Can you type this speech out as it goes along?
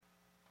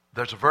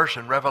There's a verse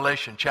in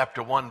Revelation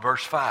chapter 1,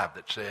 verse 5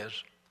 that says,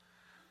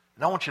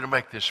 and I want you to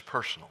make this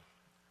personal.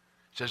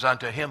 It says,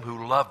 unto him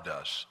who loved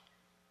us,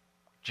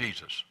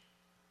 Jesus,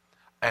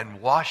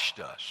 and washed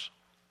us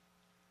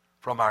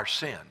from our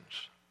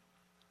sins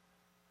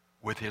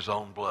with his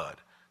own blood.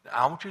 Now,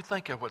 I want you to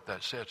think of what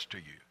that says to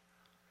you,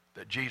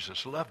 that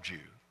Jesus loved you,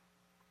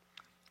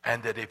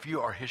 and that if you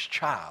are his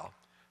child,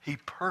 he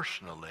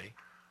personally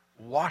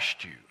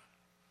washed you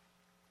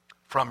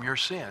from your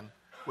sin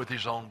with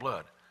his own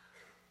blood.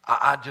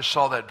 I just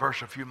saw that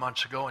verse a few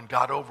months ago, and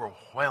God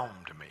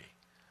overwhelmed me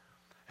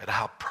at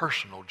how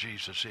personal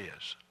Jesus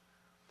is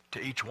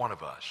to each one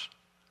of us,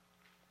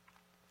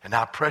 and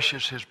how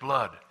precious his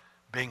blood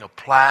being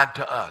applied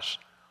to us.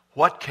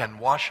 What can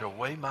wash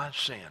away my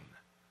sin?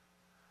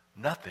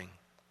 Nothing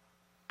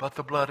but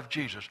the blood of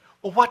Jesus.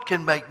 Well, what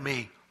can make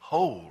me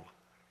whole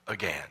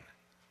again?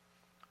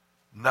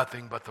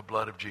 Nothing but the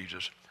blood of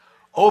Jesus.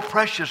 Oh,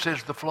 precious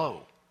is the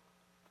flow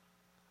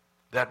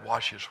that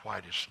washes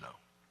white as snow.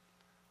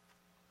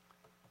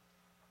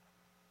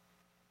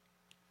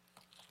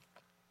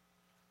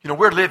 You know,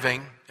 we're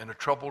living in a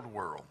troubled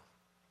world.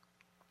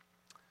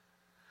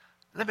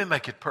 Let me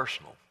make it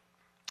personal.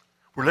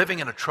 We're living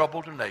in a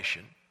troubled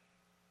nation,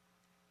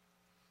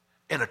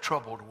 in a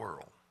troubled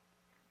world.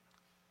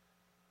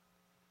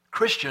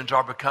 Christians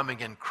are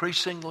becoming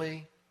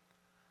increasingly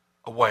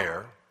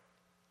aware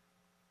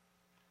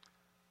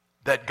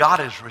that God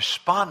is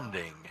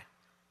responding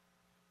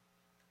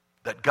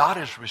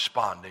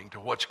to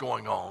what's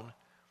going on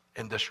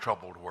in this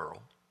troubled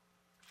world,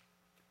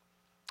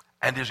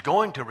 and is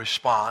going to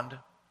respond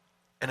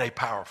in a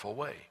powerful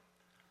way.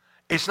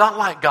 It's not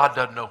like God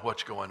doesn't know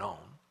what's going on,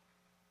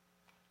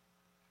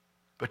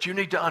 but you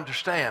need to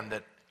understand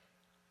that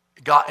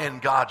God, in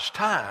God's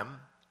time,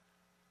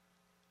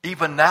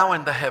 even now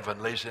in the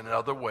heavenlies and in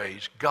other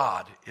ways,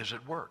 God is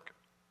at work,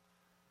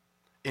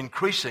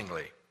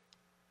 increasingly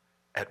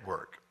at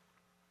work.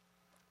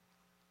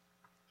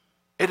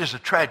 It is a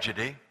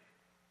tragedy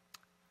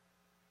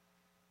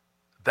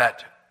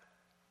that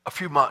a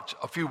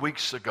few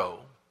weeks ago,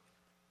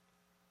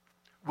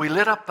 we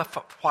lit up the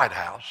White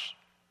House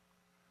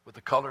with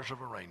the colors of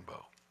a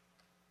rainbow.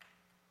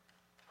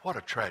 What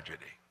a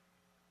tragedy.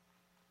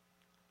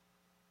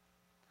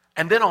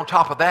 And then on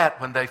top of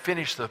that, when they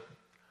finished the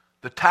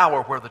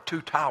tower where the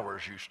two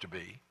towers used to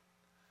be,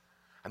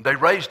 and they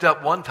raised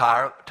up one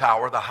tower,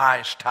 the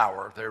highest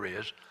tower there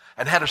is,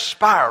 and had a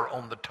spire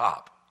on the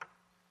top.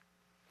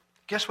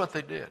 Guess what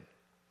they did?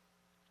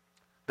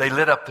 They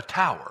lit up the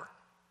tower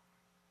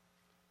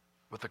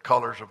with the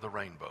colors of the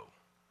rainbow.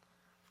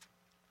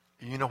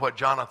 You know what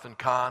Jonathan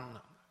Cahn,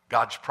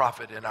 God's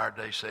prophet in our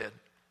day, said?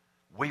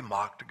 We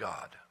mocked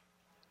God.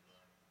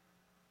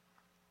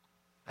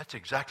 That's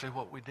exactly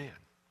what we did.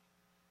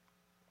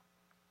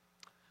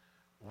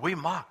 We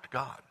mocked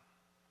God.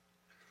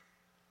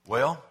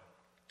 Well,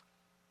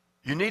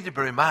 you need to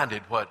be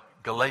reminded what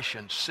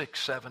Galatians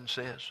 6:7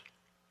 says.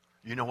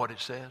 You know what it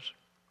says?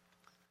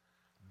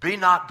 Be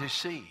not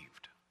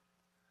deceived.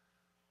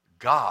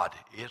 God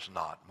is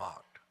not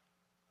mocked.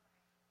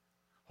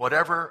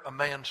 Whatever a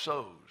man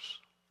sows,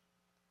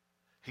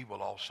 he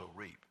will also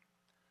reap.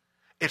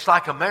 It's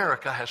like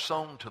America has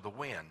sown to the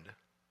wind,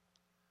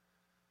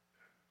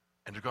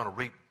 and they're going to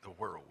reap the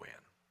whirlwind.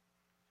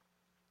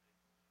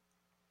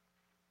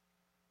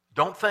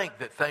 Don't think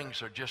that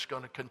things are just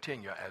going to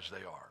continue as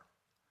they are.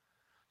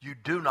 You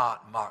do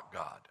not mock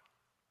God.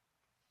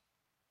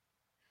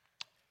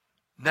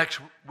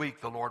 Next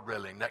week, the Lord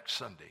willing, next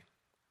Sunday,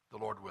 the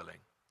Lord willing,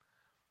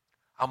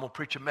 I'm going to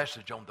preach a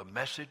message on the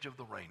message of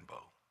the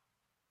rainbow.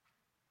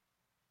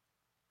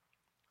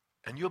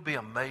 And you'll be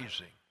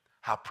amazing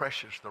how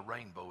precious the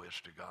rainbow is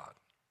to God,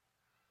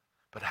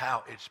 but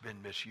how it's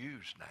been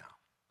misused now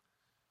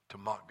to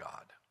mock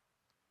God.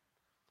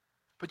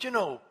 But you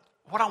know,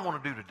 what I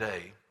want to do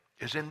today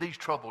is, in these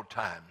troubled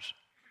times,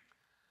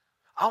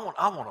 I want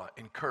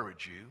to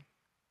encourage you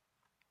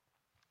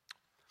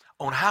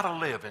on how to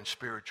live in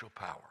spiritual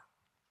power.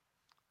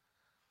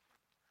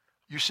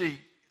 You see,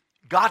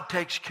 God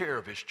takes care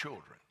of his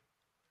children.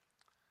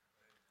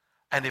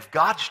 And if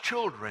God's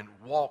children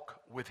walk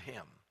with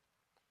him,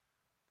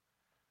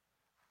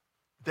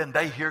 then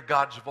they hear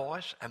God's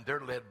voice and they're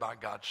led by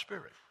God's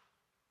Spirit.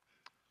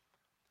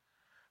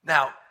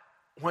 Now,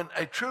 when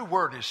a true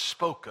word is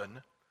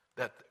spoken,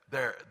 that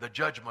the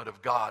judgment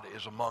of God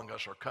is among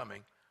us or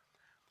coming,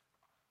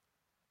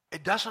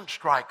 it doesn't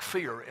strike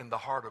fear in the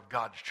heart of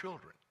God's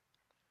children.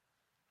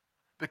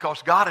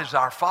 Because God is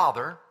our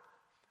Father,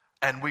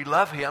 and we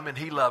love him and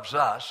he loves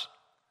us.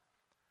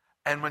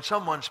 And when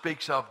someone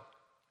speaks of,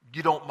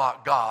 you don't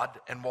mock God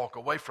and walk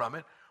away from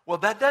it, well,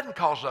 that doesn't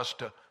cause us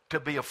to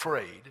be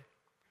afraid.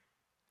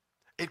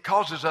 It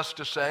causes us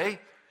to say,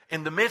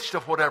 in the midst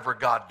of whatever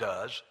God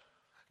does,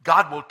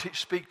 God will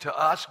speak to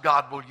us,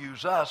 God will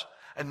use us,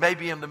 and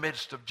maybe in the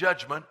midst of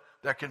judgment,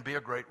 there can be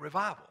a great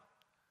revival.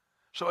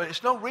 So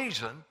it's no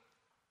reason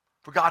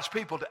for God's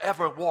people to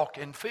ever walk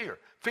in fear.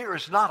 Fear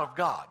is not of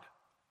God.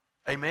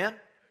 Amen?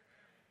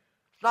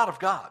 It's not of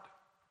God.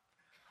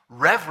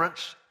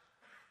 Reverence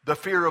The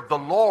fear of the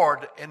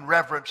Lord in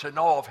reverence and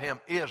awe of him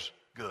is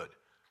good,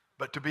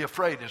 but to be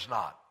afraid is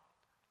not.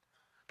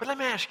 But let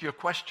me ask you a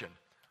question.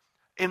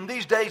 In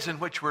these days in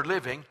which we're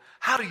living,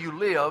 how do you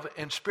live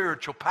in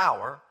spiritual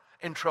power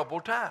in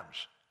troubled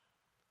times?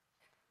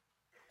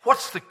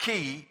 What's the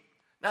key?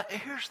 Now,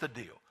 here's the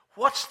deal.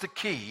 What's the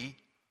key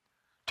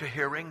to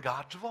hearing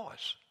God's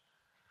voice?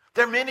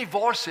 There are many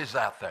voices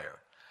out there.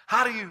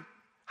 How do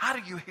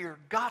you hear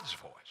God's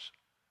voice?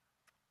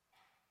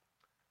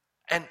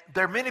 And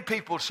there are many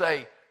people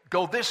say,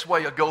 go this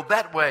way or go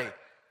that way.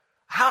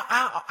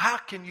 How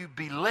can you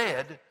be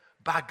led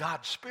by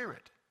God's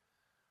Spirit?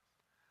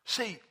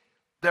 See,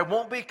 there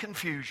won't be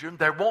confusion,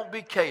 there won't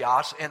be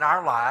chaos in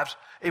our lives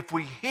if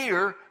we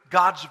hear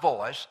God's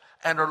voice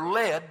and are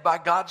led by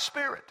God's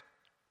Spirit.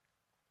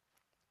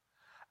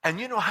 And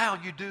you know how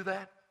you do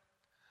that?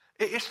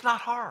 It's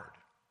not hard.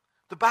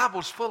 The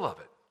Bible's full of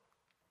it.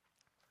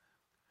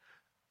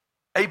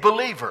 A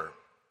believer,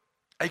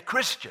 a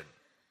Christian,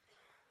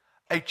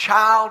 a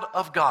child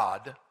of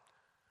God,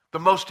 the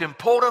most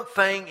important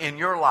thing in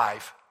your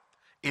life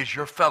is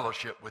your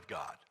fellowship with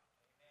God.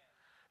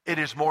 It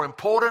is more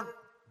important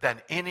than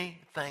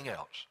anything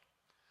else.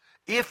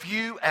 If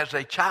you, as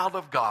a child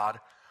of God,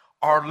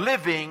 are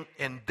living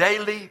in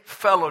daily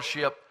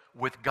fellowship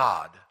with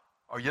God,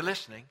 are you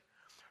listening?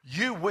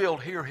 You will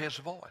hear his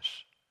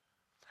voice,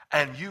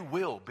 and you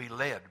will be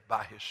led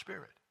by his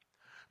Spirit.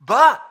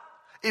 But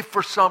if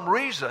for some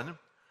reason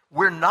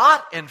we're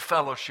not in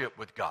fellowship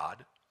with God,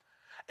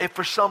 if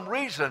for some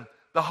reason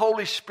the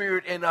Holy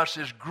Spirit in us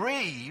is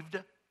grieved,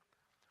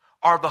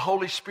 or the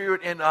Holy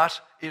Spirit in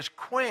us is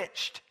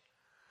quenched,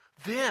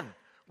 then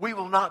we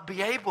will not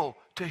be able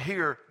to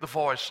hear the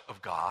voice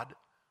of God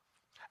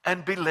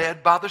and be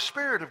led by the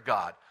Spirit of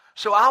God.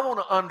 So I want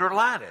to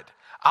underline it.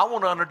 I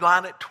want to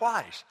underline it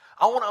twice.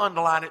 I want to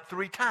underline it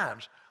 3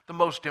 times. The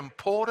most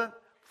important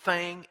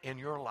thing in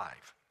your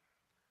life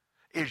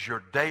is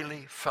your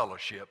daily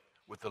fellowship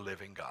with the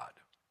living God.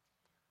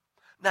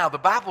 Now, the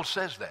Bible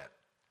says that.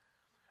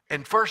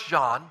 In 1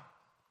 John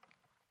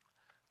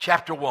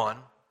chapter 1,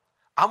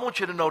 I want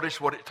you to notice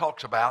what it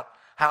talks about,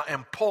 how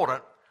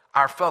important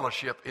our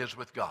fellowship is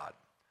with God.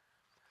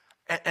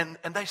 And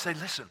they say,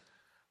 listen,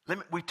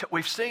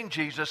 we've seen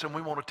Jesus and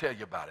we want to tell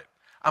you about it.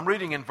 I'm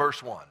reading in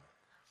verse 1.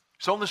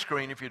 It's on the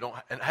screen if you don't,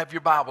 and have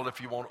your Bible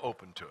if you want to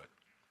open to it.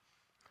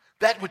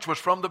 That which was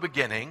from the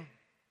beginning,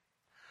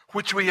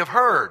 which we have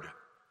heard,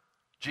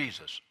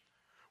 Jesus.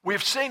 We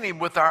have seen him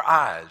with our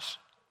eyes.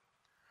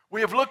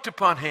 We have looked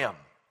upon him.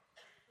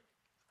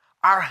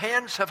 Our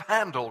hands have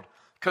handled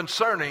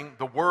concerning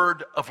the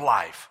word of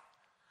life.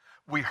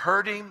 We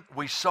heard him,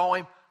 we saw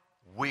him,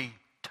 we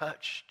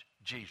touched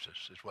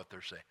Jesus, is what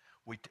they're saying.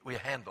 We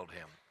handled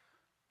him,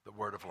 the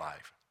word of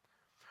life.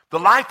 The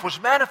life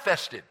was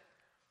manifested,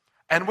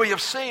 and we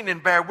have seen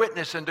and bear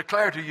witness and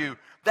declare to you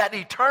that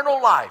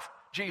eternal life,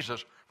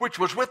 Jesus, which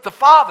was with the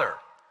Father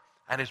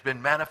and has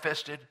been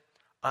manifested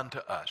unto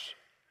us.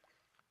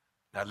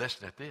 Now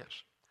listen at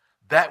this.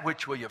 That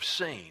which we have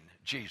seen,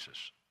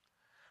 Jesus,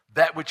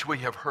 that which we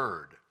have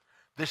heard.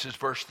 This is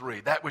verse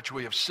 3. That which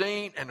we have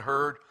seen and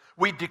heard,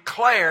 we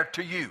declare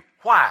to you.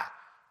 Why?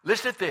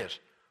 Listen at this.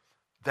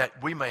 That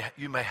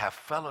you may have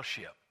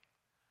fellowship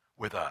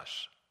with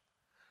us.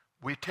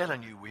 We're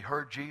telling you, we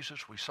heard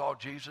Jesus, we saw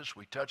Jesus,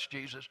 we touched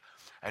Jesus,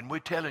 and we're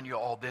telling you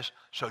all this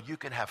so you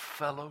can have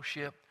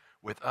fellowship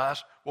with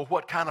us. Well,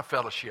 what kind of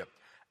fellowship?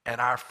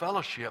 And our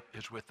fellowship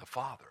is with the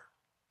Father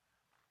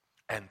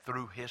and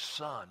through his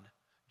Son,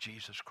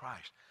 Jesus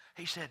Christ.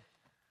 He said,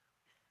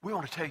 we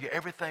want to tell you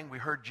everything we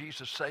heard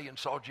Jesus say and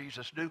saw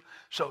Jesus do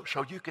so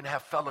you can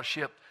have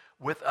fellowship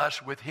with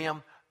us, with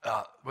him,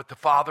 with the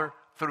Father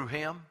through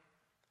him.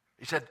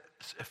 He said,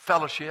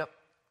 fellowship.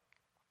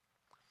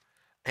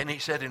 And he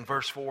said in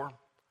verse 4,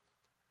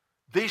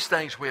 these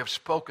things we have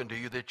spoken to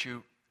you that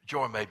your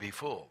joy may be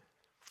full.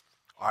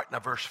 All right, now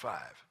verse 5.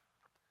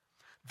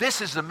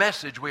 This is the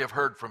message we have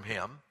heard from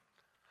him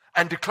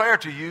and declare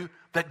to you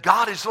that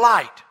God is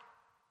light,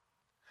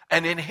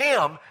 and in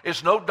him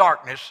is no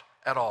darkness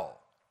at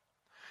all.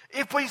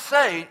 If we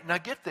say, now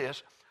get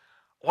this,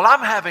 well, I'm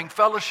having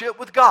fellowship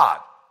with God,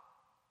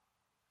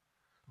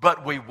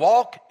 but we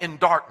walk in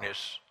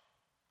darkness,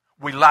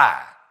 we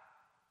lie,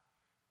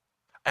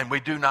 and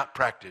we do not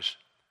practice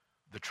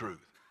the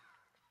truth.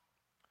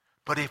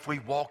 But if we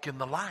walk in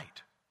the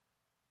light,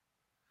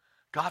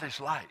 God is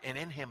light, and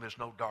in him is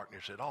no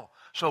darkness at all.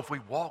 So if we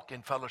walk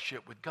in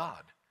fellowship with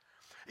God,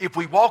 if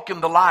we walk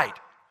in the light,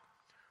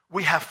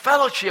 we have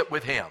fellowship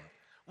with him.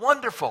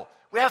 Wonderful.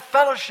 We have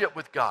fellowship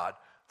with God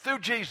through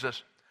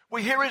Jesus.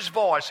 We hear his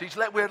voice.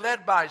 We're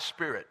led by his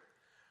Spirit.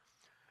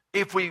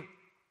 If we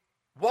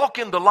walk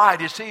in the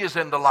light as he is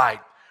in the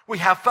light, we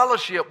have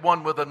fellowship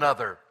one with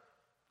another.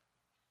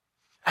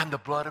 And the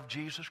blood of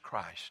Jesus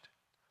Christ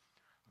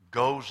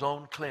goes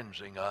on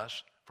cleansing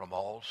us from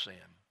all sin.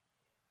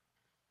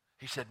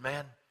 He said,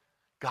 man,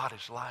 God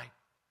is light.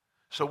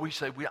 So we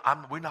say, we're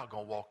not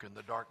going to walk in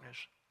the darkness.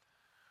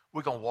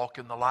 We're going to walk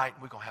in the light,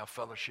 and we're going to have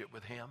fellowship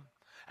with him.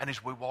 And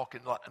as we walk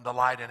in the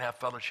light and have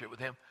fellowship with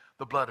him,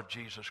 the blood of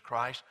Jesus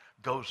Christ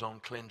goes on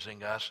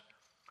cleansing us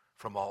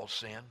from all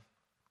sin.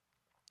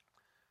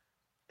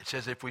 It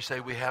says if we say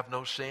we have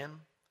no sin,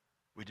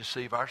 we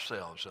deceive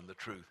ourselves and the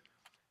truth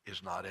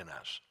is not in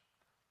us.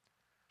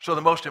 So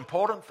the most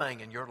important thing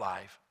in your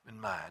life and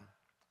mine,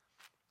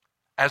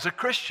 as a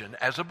Christian,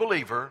 as a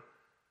believer,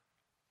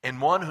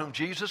 in one whom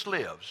Jesus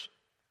lives,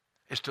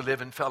 is to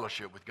live in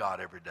fellowship with God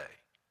every day.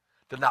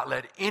 To not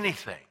let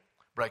anything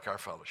break our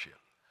fellowship.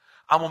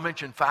 I'm going to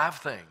mention 5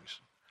 things.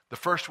 The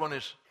first one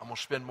is I'm going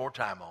to spend more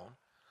time on.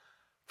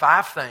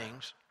 5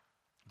 things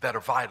that are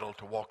vital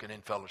to walking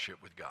in fellowship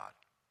with God.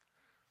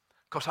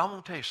 Because I'm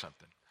going to tell you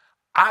something.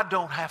 I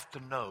don't have to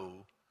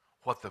know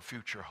what the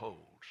future holds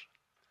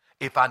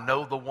if I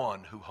know the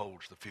one who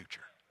holds the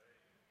future.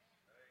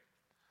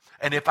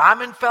 And if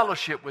I'm in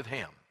fellowship with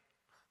him,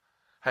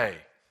 hey,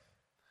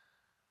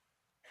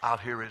 I'll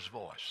hear his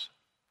voice.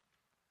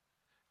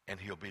 And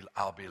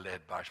I'll be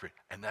led by his Spirit.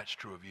 And that's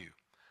true of you.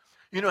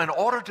 You know, in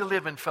order to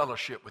live in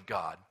fellowship with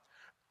God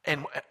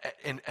and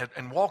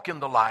walk in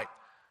the light,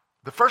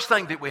 the first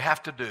thing that we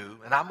have to do,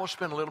 and I'm going to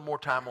spend a little more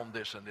time on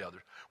this than the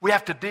others, we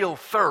have to deal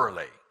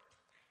thoroughly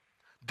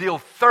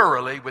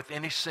with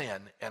any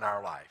sin in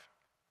our life.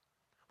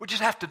 We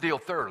just have to deal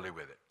thoroughly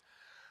with it.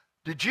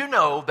 Did you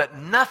know that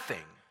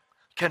nothing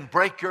can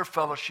break your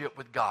fellowship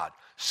with God?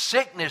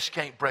 Sickness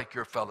can't break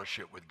your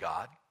fellowship with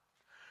God.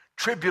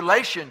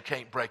 Tribulation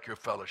can't break your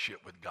fellowship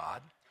with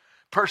God.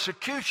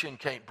 Persecution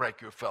can't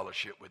break your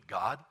fellowship with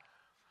God.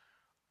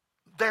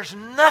 There's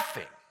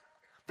nothing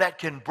that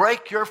can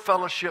break your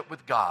fellowship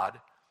with God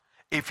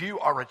if you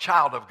are a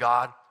child of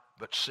God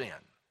but sin.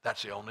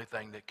 That's the only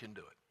thing that can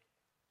do it.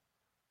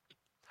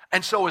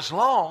 And so as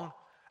long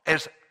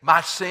as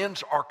my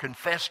sins are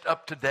confessed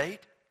up to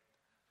date,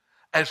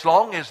 as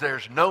long as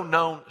there's no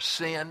known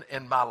sin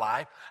in my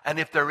life, and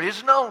if there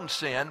is known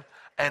sin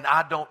and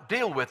I don't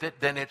deal with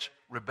it, then it's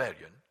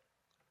rebellion.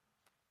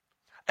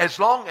 As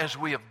long as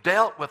we have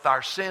dealt with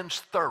our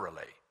sins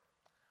thoroughly,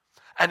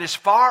 and as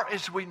far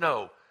as we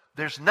know,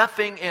 there's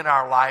nothing in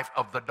our life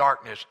of the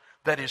darkness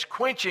that is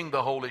quenching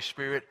the Holy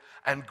Spirit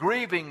and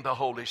grieving the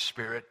Holy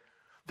Spirit,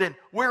 then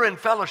we're in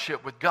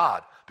fellowship with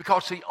God.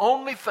 Because the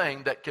only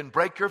thing that can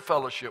break your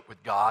fellowship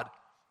with God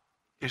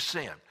is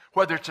sin.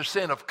 Whether it's a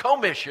sin of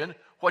commission,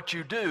 what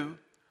you do,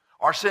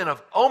 or sin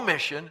of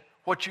omission,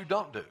 what you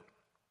don't do.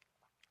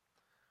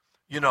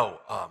 You know,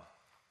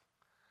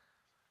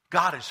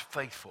 God is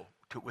faithful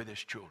with his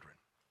children.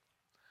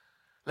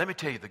 Let me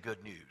tell you the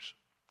good news.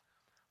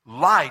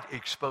 Light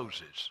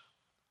exposes.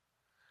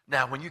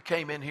 Now, when you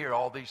came in here,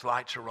 all these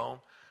lights are on.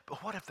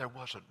 But what if there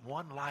wasn't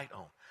one light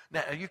on?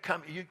 Now,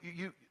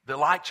 the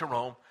lights are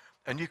on,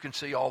 and you can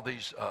see all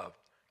these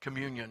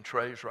communion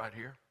trays right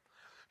here.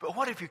 But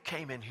what if you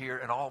came in here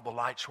and all the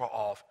lights were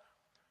off?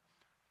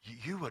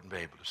 You wouldn't be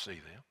able to see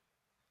them.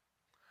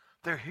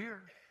 They're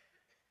here,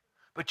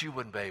 but you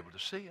wouldn't be able to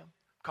see them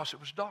because it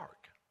was dark.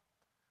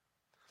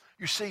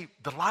 You see,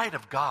 the light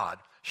of God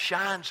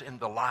shines in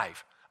the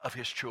life of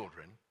his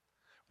children.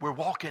 We're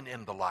walking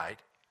in the light,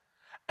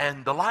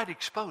 and the light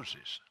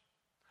exposes.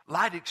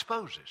 Light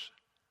exposes.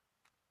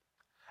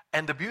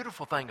 And the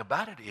beautiful thing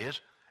about it is,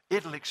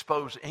 it'll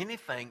expose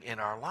anything in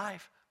our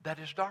life that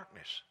is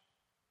darkness.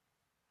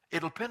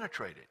 It'll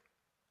penetrate it.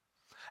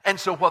 And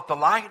so what the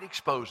light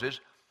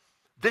exposes,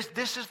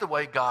 this is the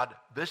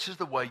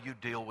way you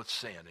deal with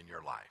sin in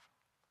your life.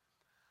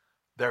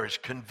 There is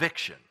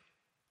conviction.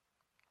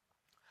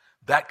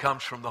 That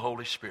comes from the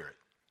Holy Spirit.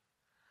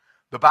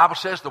 The Bible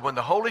says that when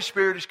the Holy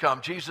Spirit has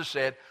come, Jesus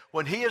said,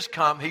 when he has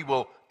come, he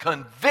will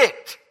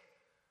convict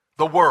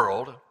the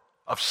world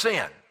of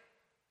sin,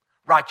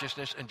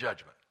 righteousness, and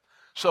judgment.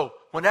 So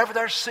whenever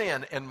there's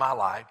sin in my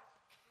life,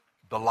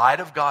 the light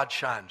of God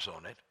shines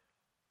on it,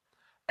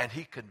 and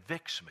he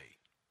convicts me.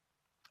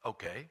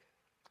 Okay?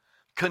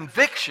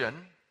 Conviction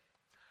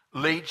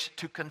leads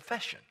to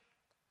confession.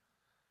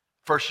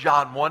 1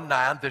 John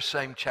 1:9, this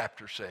same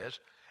chapter says,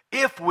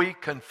 if we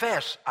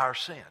confess our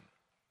sin,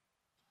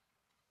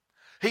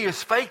 he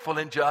is faithful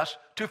and just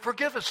to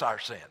forgive us our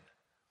sin.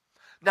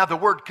 Now the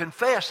word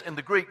confess in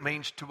the Greek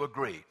means to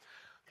agree.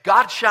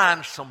 God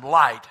shines some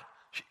light.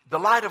 The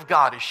light of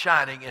God is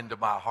shining into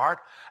my heart,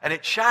 and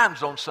it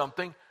shines on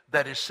something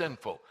that is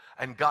sinful.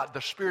 And God,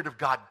 the Spirit of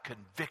God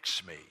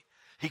convicts me.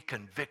 He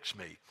convicts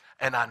me,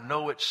 and I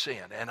know it's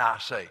sin. And I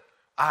say,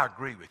 I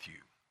agree with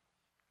you.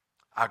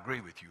 I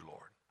agree with you,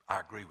 Lord. I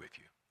agree with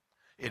you.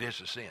 It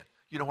is a sin.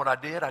 You know what I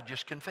did? I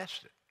just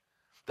confessed it.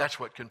 That's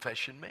what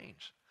confession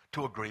means,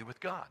 to agree with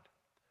God.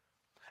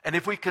 And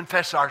if we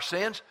confess our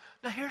sins,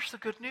 now here's the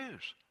good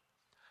news.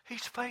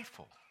 He's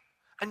faithful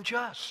and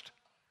just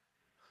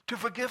to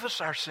forgive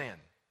us our sin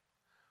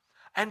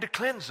and to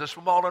cleanse us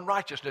from all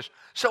unrighteousness.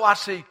 So I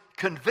see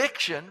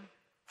conviction,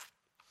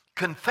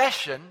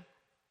 confession,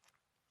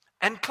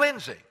 and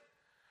cleansing.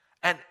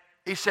 And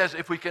he says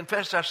if we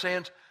confess our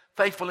sins,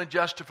 faithful and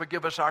just to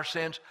forgive us our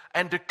sins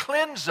and to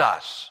cleanse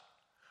us.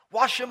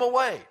 Wash them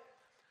away.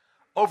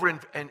 Over in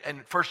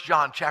 1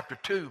 John chapter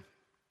 2,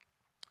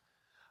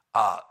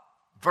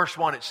 verse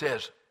 1, it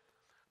says,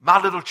 my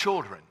little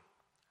children,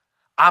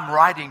 I'm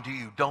writing to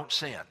you, don't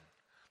sin.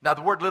 Now,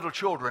 the word little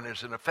children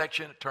is an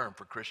affectionate term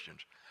for Christians.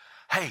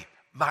 Hey,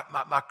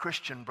 my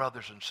Christian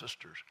brothers and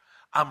sisters,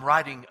 I'm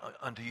writing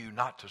unto you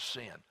not to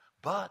sin.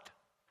 But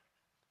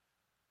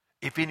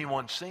if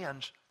anyone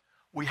sins,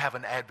 we have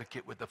an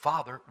advocate with the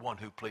Father, one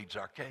who pleads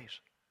our case.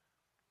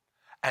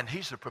 And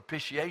he's the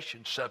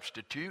propitiation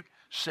substitute,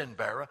 sin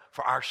bearer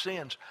for our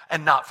sins,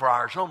 and not for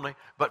ours only,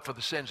 but for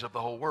the sins of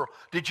the whole world.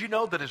 Did you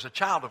know that as a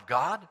child of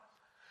God,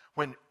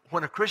 when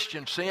a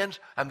Christian sins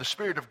and the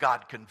Spirit of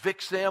God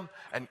convicts them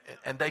and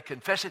they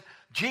confess it,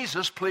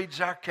 Jesus pleads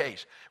our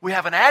case. We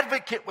have an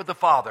advocate with the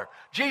Father,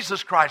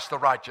 Jesus Christ the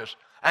righteous,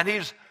 and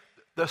he's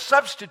the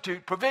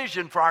substitute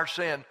provision for our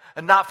sin,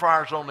 and not for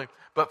ours only,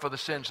 but for the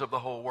sins of the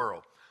whole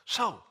world.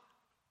 So,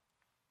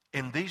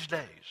 in these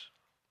days,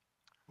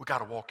 we got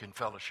to walk in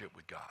fellowship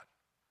with God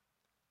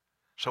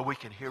so we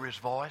can hear his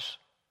voice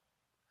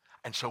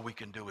and so we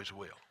can do his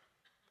will.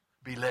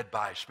 Be led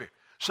by his Spirit.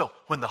 So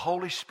when the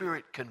Holy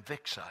Spirit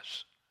convicts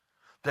us,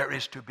 there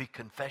is to be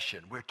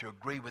confession. We're to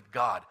agree with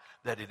God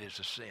that it is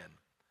a sin.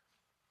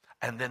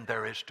 And then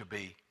there is to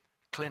be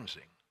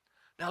cleansing.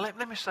 Now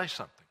let me say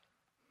something.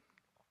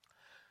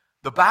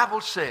 The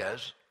Bible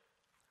says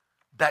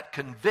that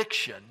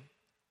conviction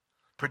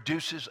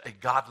produces a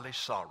godly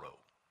sorrow.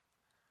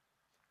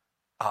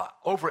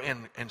 Over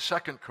in 2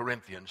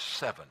 Corinthians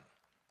 7,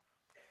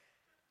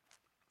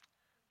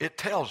 it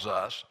tells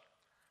us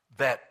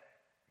that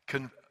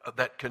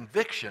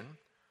conviction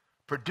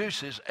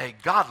produces a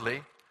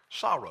godly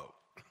sorrow.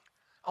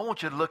 I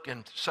want you to look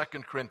in 2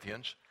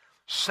 Corinthians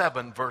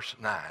 7, verse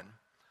 9,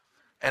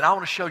 and I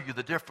want to show you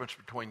the difference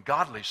between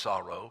godly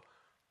sorrow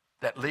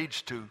that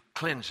leads to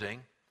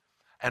cleansing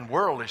and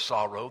worldly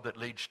sorrow that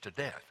leads to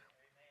death.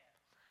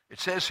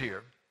 It says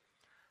here,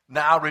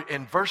 now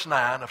in verse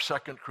 9 of 2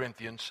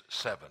 Corinthians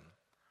 7,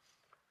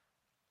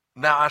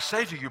 now I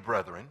say to you,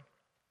 brethren,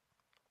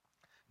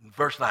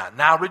 verse 9,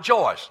 now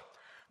rejoice,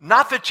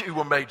 not that you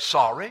were made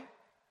sorry,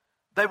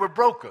 they were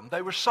broken,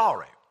 they were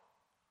sorry,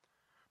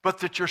 but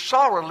that your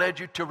sorrow led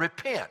you to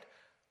repent,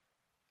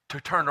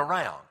 to turn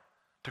around,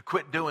 to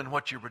quit doing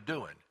what you were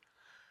doing.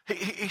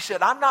 He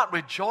said, I'm not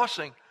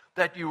rejoicing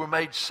that you were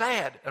made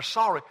sad or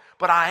sorry,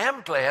 but I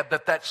am glad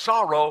that that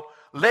sorrow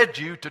led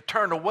you to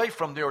turn away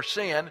from your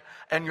sin,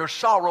 and your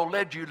sorrow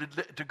led you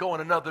to go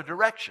in another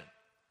direction.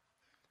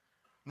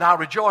 Now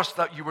rejoice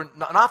that you were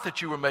not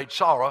that you were made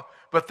sorrow,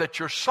 but that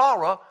your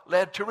sorrow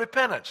led to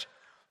repentance.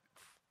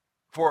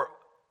 For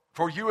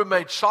you were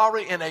made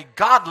sorry in a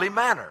godly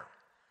manner,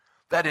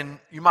 that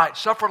you might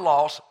suffer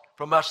loss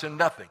from us in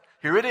nothing.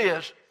 Here it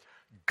is.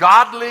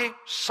 Godly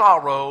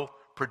sorrow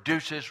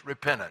produces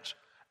repentance.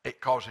 It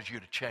causes you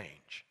to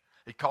change.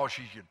 It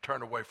causes you to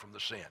turn away from the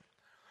sin.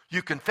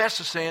 You confess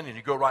the sin and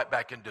you go right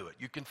back and do it.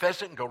 You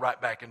confess it and go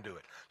right back and do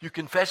it. You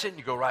confess it and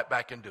you go right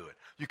back and do it.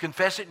 You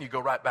confess it and you go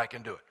right back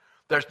and do it.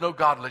 There's no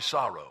godly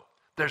sorrow.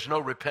 There's no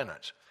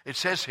repentance. It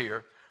says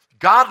here,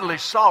 godly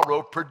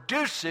sorrow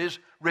produces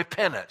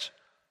repentance.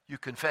 You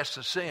confess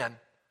the sin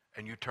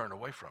and you turn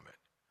away from it.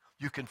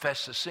 You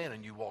confess the sin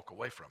and you walk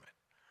away from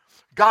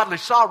it. Godly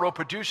sorrow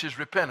produces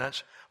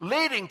repentance,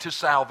 leading to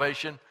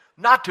salvation,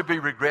 not to be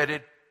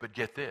regretted, but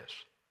get this.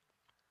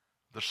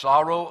 The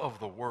sorrow of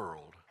the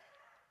world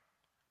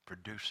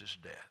produces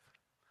death.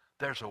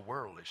 There's a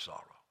worldly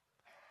sorrow.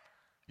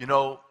 You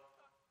know,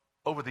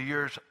 over the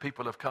years,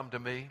 people have come to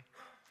me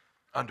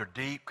under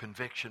deep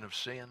conviction of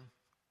sin,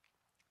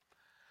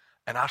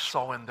 and I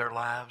saw in their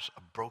lives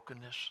a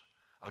brokenness,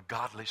 a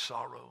godly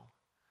sorrow.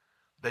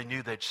 They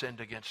knew they'd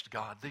sinned against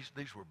God.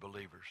 These were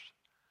believers.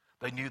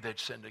 They knew they'd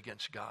sinned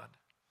against God,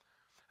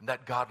 and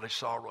that godly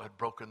sorrow had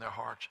broken their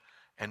hearts.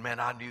 And man,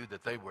 I knew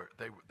that they were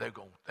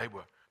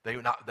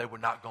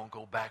not going to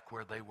go back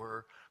where they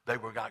were. They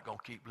were not going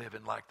to keep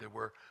living like they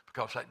were,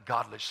 because that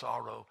godly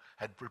sorrow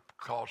had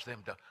caused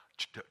them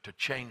to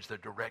change the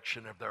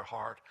direction of their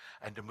heart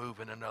and to move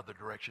in another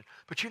direction.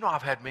 But you know,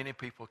 I've had many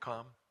people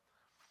come,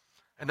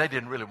 and they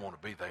didn't really want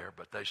to be there,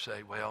 but they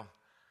say, well,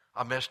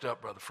 I messed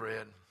up, Brother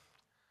Fred,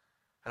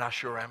 and I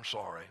sure am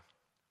sorry.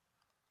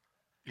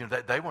 You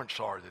know, they weren't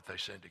sorry that they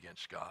sinned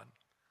against God.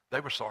 They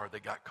were sorry they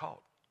got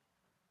caught.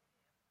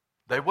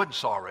 They weren't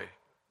sorry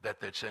that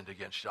they'd sinned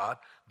against God.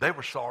 They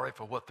were sorry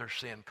for what their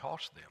sin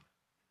cost them.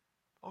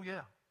 Oh,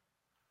 yeah.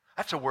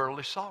 That's a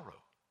worldly sorrow.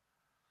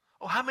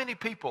 Oh, how many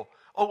people,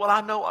 oh, well,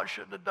 I know I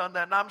shouldn't have done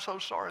that, and I'm so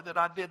sorry that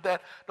I did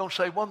that. Don't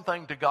say one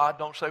thing to God.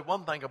 Don't say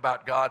one thing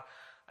about God.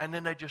 And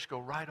then they just go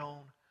right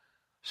on.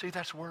 See,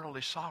 that's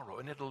worldly sorrow,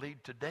 and it'll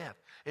lead to death.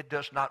 It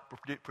does not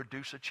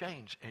produce a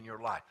change in your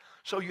life.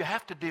 So you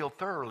have to deal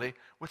thoroughly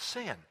with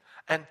sin.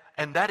 And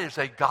that is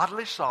a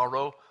godly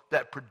sorrow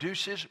that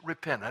produces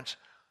repentance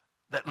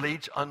that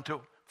leads unto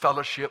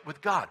fellowship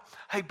with God.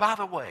 Hey, by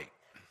the way,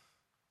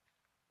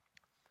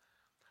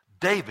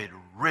 David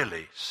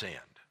really sinned.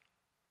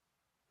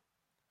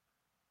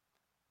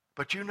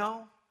 But you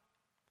know,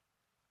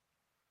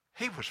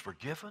 he was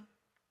forgiven.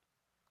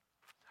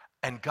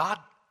 And God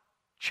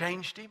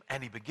changed him,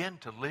 and he began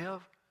to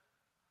live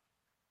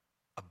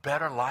a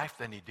better life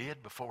than he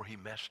did before he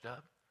messed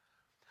up.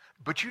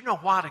 But you know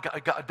why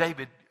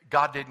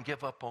God didn't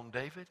give up on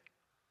David?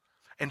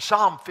 In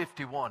Psalm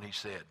 51, he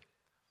said,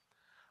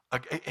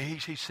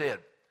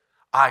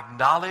 I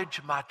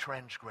acknowledge my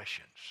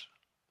transgressions.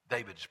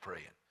 David's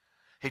praying.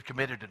 He'd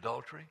committed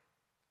adultery.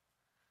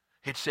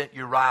 He'd sent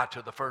Uriah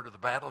to the front of the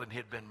battle and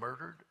he'd been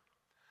murdered.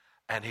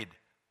 And he'd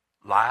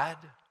lied.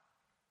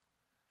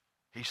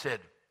 He said,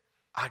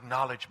 I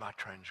acknowledge my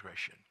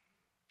transgression.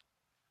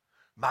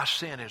 My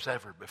sin is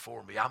ever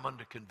before me. I'm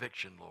under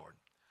conviction, Lord.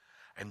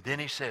 And then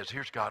he says,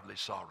 here's godly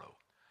sorrow.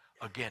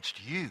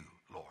 Against you,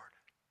 Lord.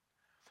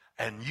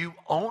 And you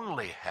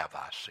only have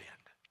I sinned.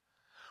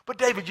 But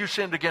David, you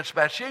sinned against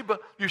Bathsheba.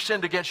 You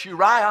sinned against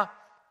Uriah.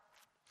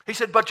 He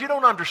said, but you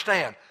don't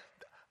understand.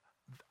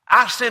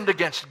 I sinned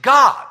against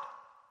God.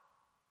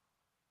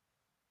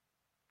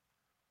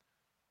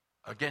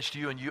 Against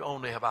you and you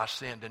only have I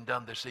sinned and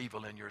done this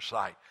evil in your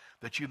sight,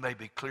 that you may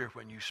be clear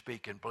when you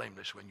speak and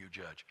blameless when you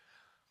judge.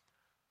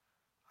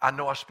 I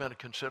know I spent a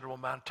considerable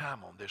amount of time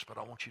on this, but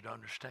I want you to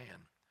understand.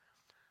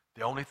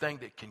 The only thing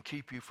that can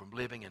keep you from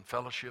living in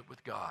fellowship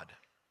with God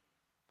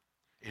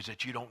is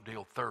that you don't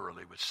deal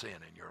thoroughly with sin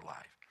in your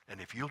life.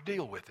 And if you'll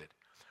deal with it,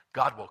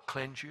 God will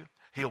cleanse you.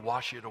 He'll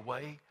wash it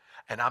away.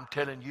 And I'm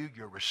telling you,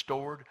 you're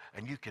restored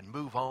and you can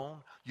move on.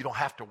 You don't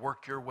have to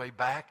work your way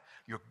back.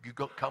 You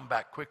come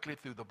back quickly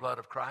through the blood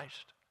of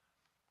Christ.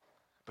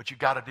 But you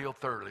got to deal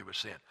thoroughly with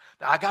sin.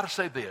 Now, I got to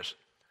say this.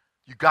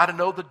 You got to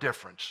know the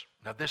difference.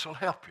 Now, this will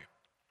help you.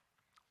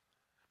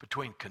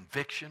 Between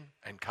conviction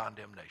and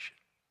condemnation.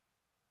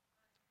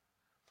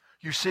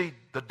 You see,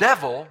 the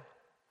devil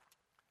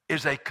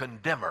is a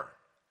condemner.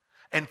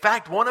 In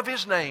fact, one of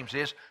his names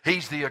is,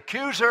 he's the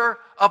accuser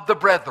of the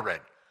brethren.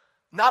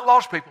 Not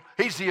lost people.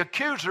 He's the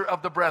accuser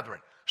of the brethren.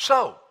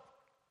 So,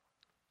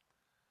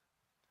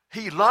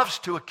 he loves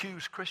to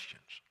accuse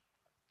Christians.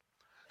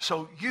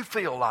 So you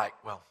feel like,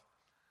 well,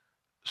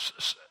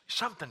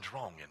 something's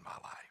wrong in my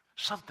life.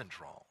 Something's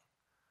wrong.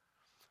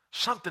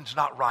 Something's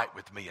not right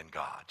with me and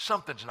God.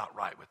 Something's not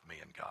right with me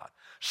and God.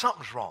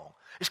 Something's wrong.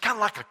 It's kind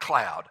of like a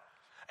cloud.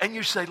 And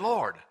you say,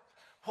 Lord,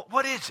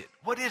 what is it?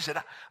 What is it?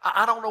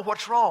 I don't know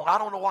what's wrong. I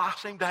don't know why I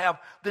seem to have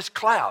this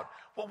cloud.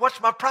 Well,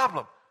 what's my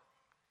problem?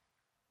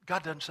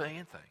 God doesn't say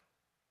anything.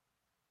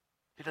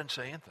 He doesn't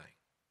say anything.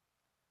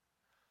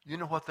 You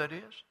know what that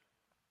is?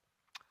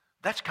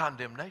 That's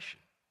condemnation.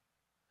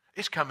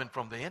 It's coming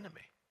from the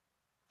enemy.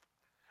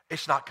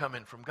 It's not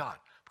coming from God.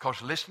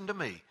 Because listen to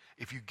me,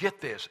 if you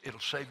get this, it'll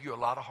save you a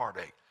lot of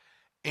heartache.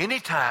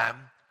 Anytime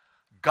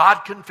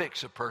God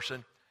convicts a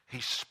person,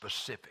 he's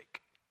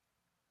specific.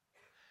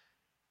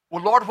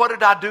 Well, Lord, what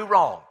did I do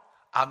wrong?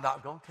 I'm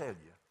not going to tell you.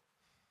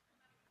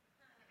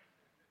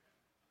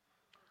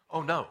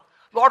 Oh, no.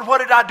 Lord, what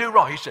did I do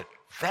wrong? He said,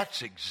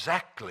 that's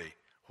exactly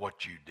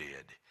what you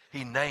did.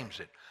 He names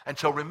it. And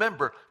so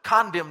remember,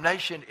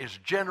 condemnation is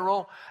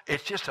general.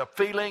 It's just a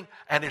feeling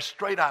and it's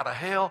straight out of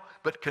hell.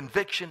 But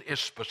conviction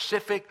is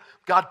specific.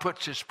 God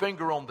puts his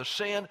finger on the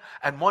sin.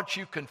 And once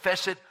you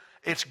confess it,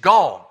 it's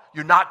gone.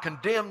 You're not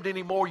condemned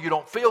anymore. You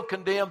don't feel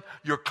condemned.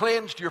 You're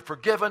cleansed. You're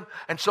forgiven.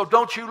 And so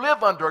don't you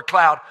live under a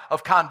cloud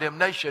of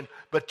condemnation,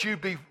 but you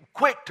be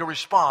quick to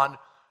respond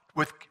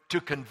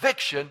to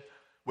conviction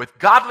with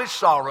godly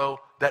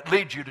sorrow that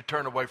leads you to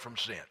turn away from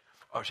sin.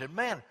 I said,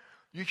 man,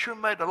 you sure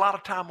made a lot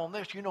of time on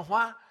this. You know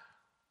why?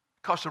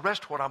 Because the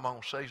rest of what I'm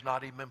going to say is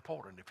not even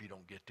important if you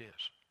don't get this.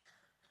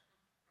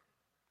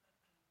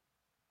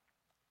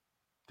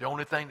 The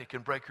only thing that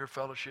can break your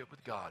fellowship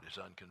with God is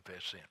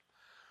unconfessed sin.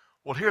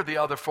 Well, here are the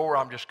other four.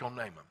 I'm just going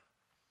to name them.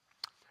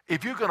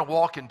 If you're going to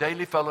walk in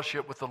daily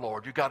fellowship with the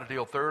Lord, you've got to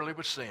deal thoroughly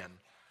with sin.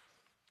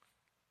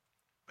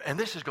 And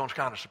this is going to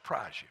kind of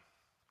surprise you.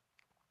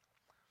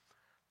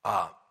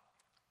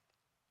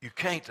 You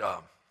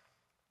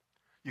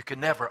can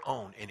never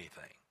own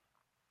anything.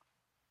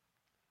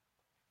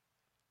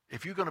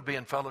 If you're going to be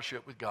in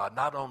fellowship with God,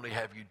 not only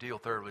have you deal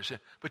thoroughly with sin,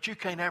 but you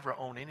can't ever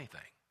own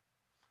anything.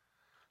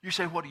 You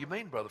say, what do you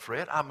mean, Brother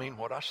Fred? I mean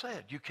what I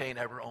said. You can't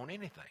ever own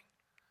anything.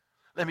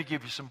 Let me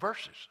give you some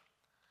verses.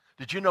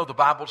 Did you know the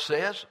Bible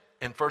says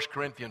in 1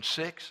 Corinthians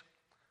 6,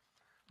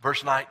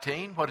 verse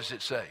 19, what does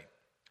it say?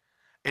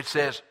 It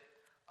says,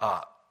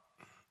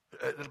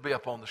 it'll be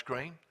up on the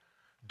screen.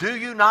 Do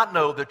you not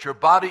know that your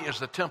body is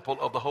the temple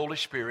of the Holy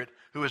Spirit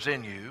who is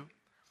in you,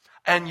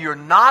 and you're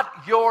not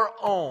your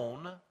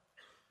own,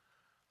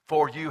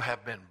 for you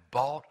have been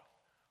bought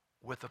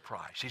with a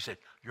price? He said,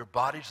 your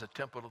body's the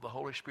temple of the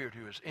Holy Spirit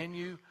who is in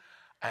you,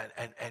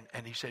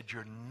 and he said,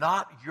 you're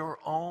not your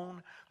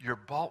own. You're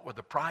bought with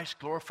a price.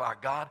 Glorify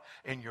God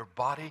in your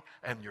body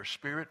and your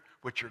spirit,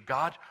 which are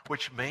God's,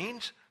 which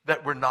means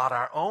that we're not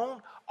our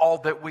own. All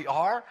that we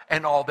are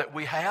and all that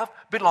we have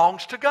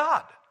belongs to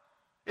God.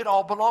 It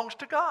all belongs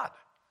to God.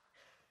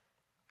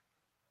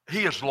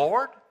 He is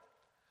Lord,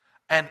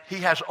 and he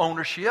has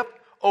ownership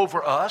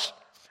over us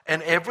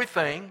and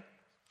everything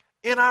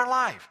in our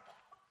life.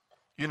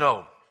 You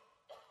know,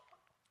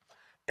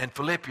 in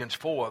Philippians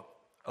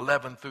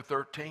 4:11 through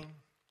 13,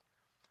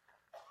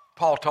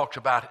 Paul talks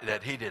about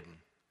that he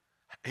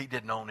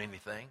didn't own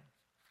anything.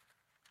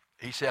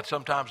 He said,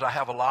 sometimes I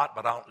have a lot,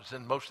 but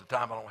most of the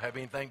time I don't have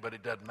anything, but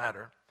it doesn't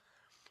matter.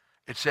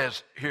 It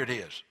says, here it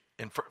is,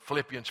 in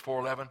Philippians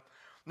 4:11.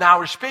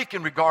 Now I speak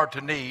in regard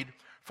to need,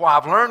 for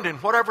I've learned in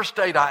whatever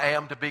state I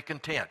am to be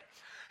content.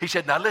 He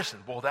said, now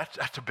listen, boy,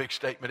 that's a big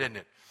statement, isn't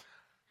it?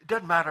 It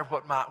doesn't matter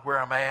where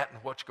I'm at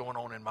and what's going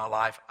on in my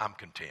life, I'm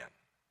content.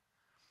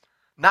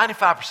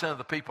 95% of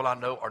the people I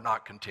know are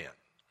not content.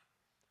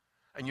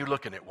 And you're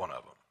looking at one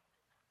of them.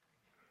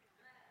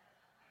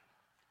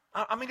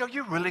 I mean, are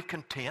you really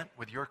content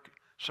with your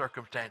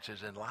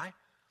circumstances in life?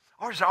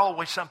 Or is there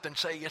always something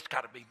say it's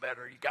got to be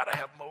better, you got to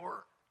have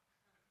more?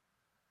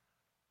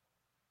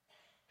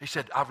 He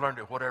said, I've learned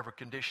at whatever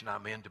condition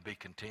I'm in to be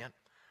content.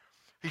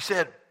 He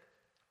said,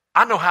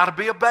 I know how to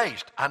be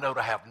abased. I know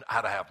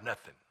how to have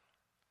nothing.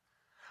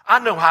 I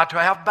know how to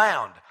have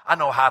bound. I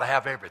know how to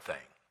have everything.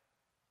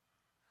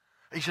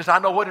 He says, I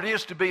know what it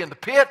is to be in the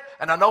pit,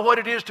 and I know what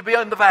it is to be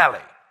in the valley.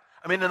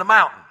 In the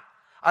mountain.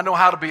 I know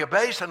how to be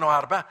abased. I know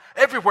how to bound.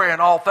 Everywhere in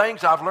all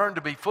things I've learned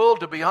to be full,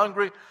 to be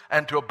hungry,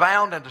 and to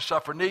abound, and to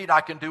suffer need.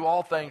 I can do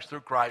all things through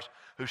Christ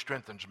who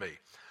strengthens me.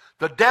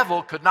 The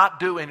devil could not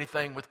do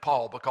anything with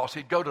Paul because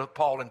he'd go to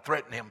Paul and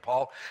threaten him,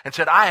 Paul, and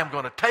said, I am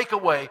going to take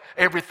away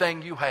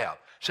everything you have.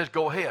 He says,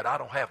 go ahead, I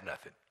don't have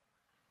nothing.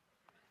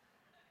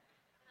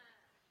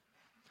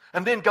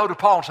 And then go to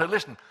Paul and say,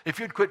 listen, if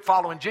you'd quit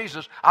following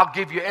Jesus, I'll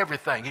give you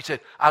everything. He said,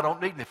 I don't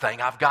need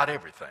anything, I've got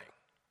everything.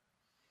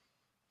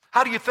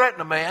 How do you threaten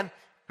a man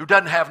who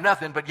doesn't have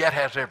nothing but yet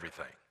has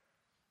everything?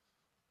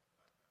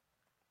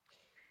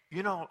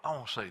 I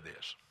want to say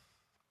this.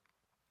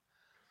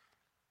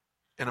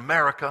 In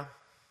America,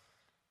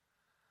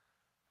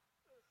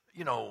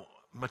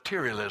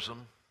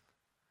 materialism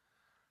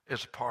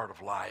is a part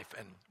of life,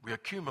 and we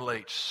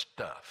accumulate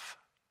stuff.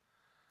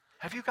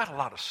 Have you got a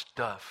lot of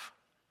stuff?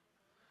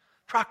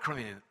 Try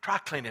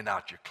cleaning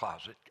out your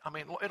closet.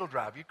 It'll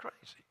drive you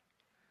crazy.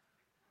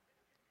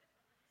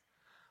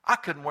 I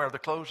couldn't wear the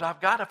clothes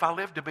I've got if I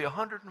lived to be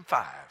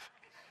 105.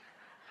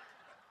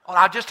 Well,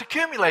 I just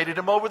accumulated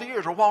them over the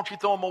years. Or why don't you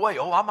throw them away?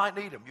 Oh, I might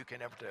need them. You can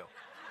never tell.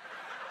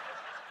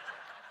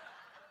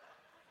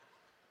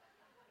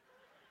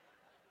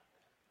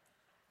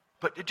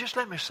 But just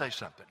let me say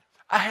something.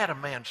 I had a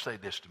man say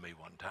this to me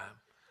one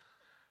time.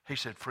 He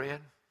said, Fred,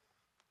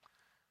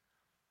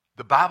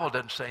 the Bible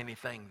doesn't say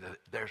anything that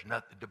there's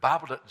nothing. The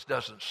Bible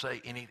doesn't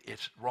say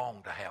it's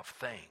wrong to have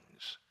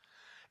things.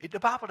 The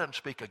Bible doesn't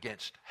speak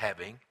against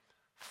having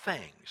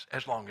things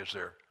as long as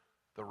they're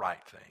the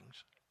right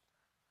things.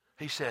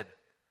 He said,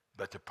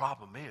 but the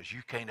problem is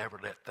you can't ever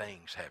let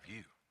things have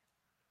you.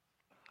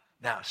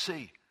 Now,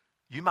 see,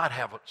 you might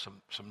have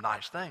some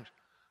nice things.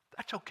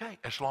 That's okay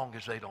as long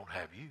as they don't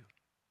have you.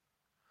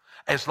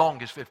 As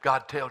long as if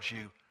God tells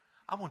you,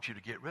 I want you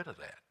to get rid of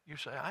that. You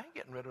say, I ain't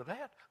getting rid of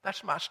that.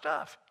 That's my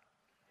stuff.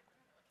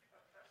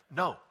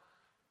 No.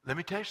 Let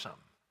me tell you something.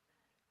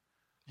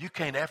 You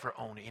can't ever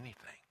own anything.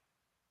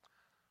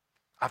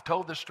 I've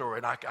told this story,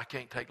 and I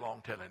can't take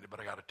long telling it,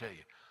 but I got to tell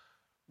you.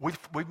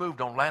 We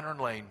moved on Lantern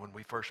Lane when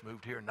we first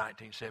moved here in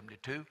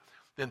 1972.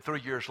 Then 3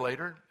 years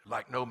later,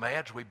 like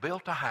nomads, we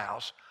built a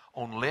house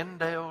on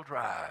Lindale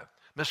Drive.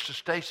 Mr.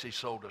 Stacy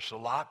sold us a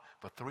lot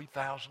for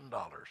 $3,000.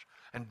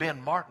 And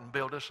Ben Martin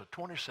built us a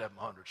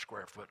 2,700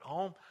 square foot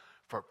home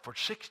for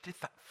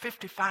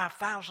 $55,000,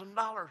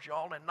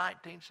 y'all, in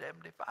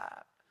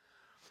 1975.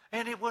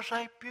 And it was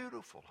a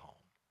beautiful home.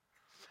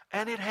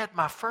 And it had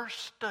my first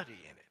study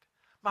in it.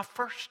 My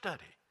first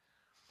study.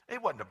 It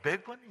wasn't a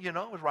big one, it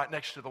was right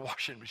next to the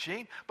washing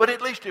machine, but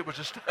at least it was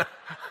a study.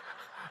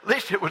 At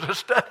least it was a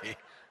study.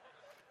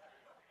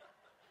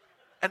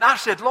 And I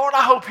said, Lord,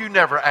 I hope you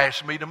never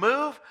ask me to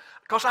move,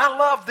 because I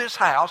love this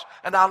house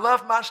and I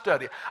love my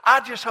study. I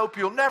just hope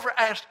you'll never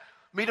ask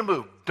me to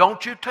move.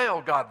 Don't you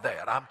tell God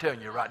that. I'm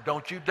telling you right.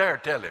 Don't you dare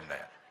tell him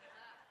that.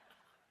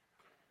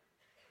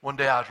 One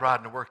day I was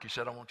riding to work. He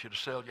said, I want you to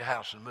sell your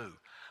house and move.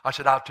 I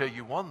said, I'll tell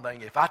you one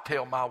thing. If I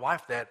tell my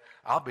wife that,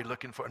 I'll be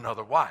looking for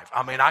another wife.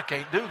 I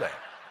can't do that.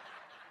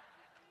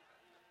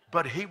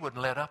 But he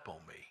wouldn't let up on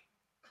me.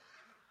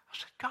 I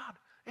said, God,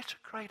 it's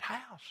a great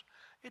house.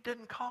 It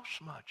didn't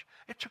cost much.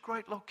 It's a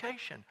great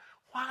location.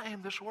 Why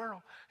in this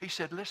world? He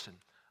said, listen,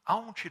 I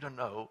want you to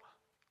know,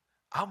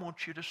 I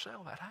want you to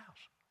sell that house.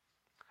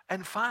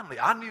 And finally,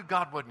 I knew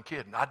God wasn't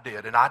kidding. I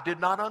did, and I did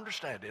not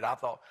understand it. I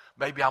thought,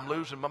 maybe I'm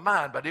losing my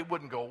mind, but it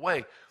wouldn't go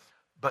away.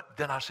 But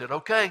then I said,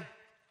 okay,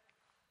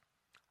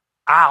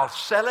 I'll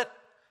sell it,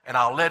 and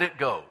I'll let it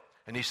go.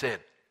 And he said,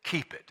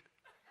 keep it.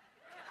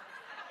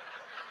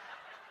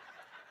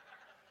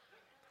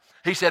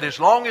 He said, as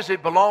long as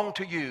it belonged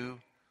to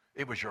you,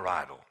 it was your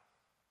idol.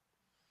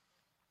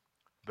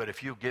 But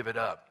if you give it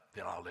up,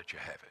 then I'll let you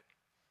have it.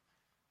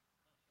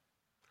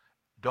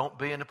 Don't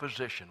be in a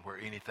position where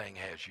anything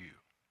has you.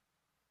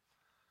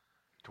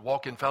 To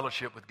walk in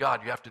fellowship with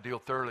God, you have to deal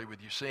thoroughly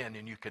with your sin,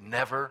 and you can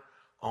never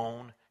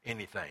own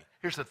anything.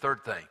 Here's the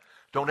third thing.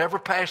 Don't ever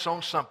pass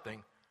on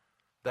something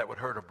that would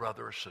hurt a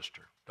brother or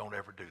sister. Don't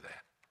ever do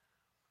that.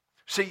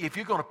 See, if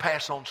you're going to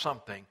pass on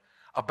something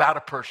about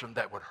a person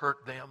that would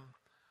hurt them,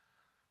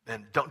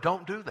 then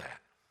don't do that.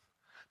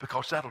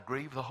 because that'll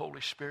grieve the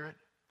Holy Spirit.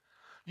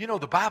 You know,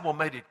 the Bible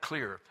made it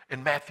clear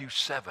in Matthew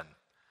 7.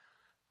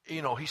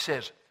 You know, he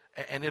says,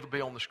 and it'll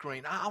be on the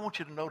screen. I want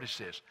you to notice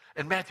this.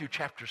 In Matthew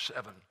chapter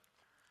 7,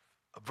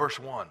 verse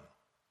 1,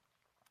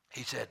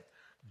 he said,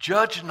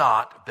 judge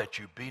not that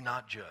you be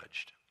not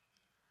judged.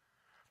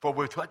 For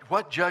with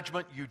what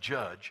judgment you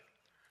judge,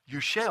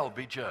 you shall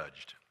be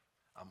judged.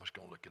 I'm just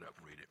going to look it up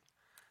and read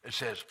it. It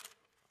says,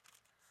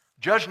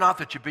 judge not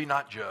that you be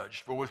not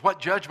judged. For with what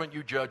judgment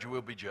you judge, you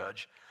will be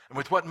judged. And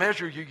with what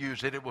measure you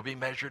use it, it will be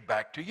measured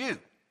back to you.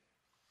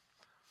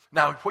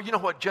 Now, you know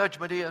what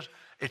judgment is?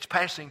 It's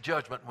passing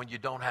judgment when you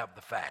don't have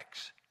the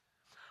facts.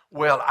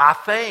 Well, I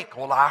think,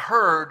 well, I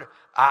heard,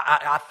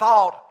 I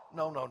thought.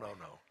 No.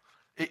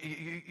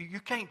 You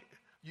can't,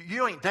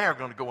 you ain't there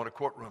going to go in a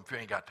courtroom if you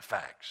ain't got the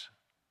facts.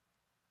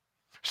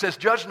 It says,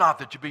 judge not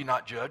that you be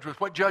not judged. With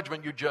what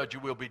judgment you judge, you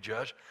will be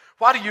judged.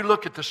 Why do you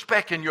look at the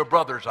speck in your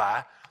brother's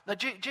eye? Now,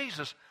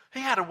 Jesus, he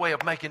had a way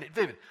of making it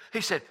vivid.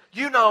 He said,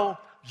 you know,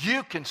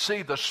 you can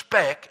see the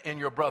speck in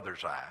your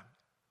brother's eye,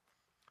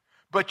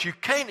 but you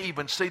can't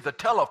even see the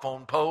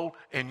telephone pole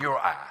in your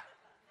eye.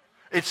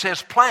 It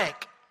says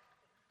plank,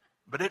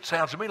 but it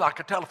sounds to me like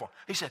a telephone.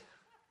 He said,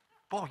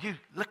 boy, you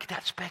look at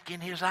that speck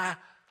in his eye.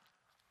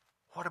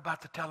 What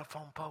about the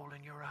telephone pole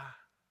in your eye?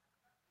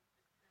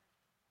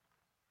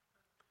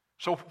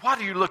 So why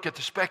do you look at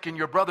the speck in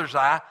your brother's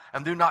eye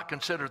and do not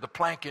consider the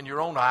plank in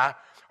your own eye?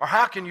 Or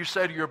how can you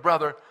say to your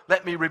brother,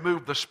 let me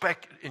remove the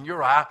speck in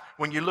your eye,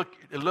 when you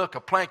look,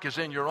 a plank is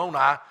in your own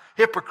eye?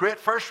 Hypocrite,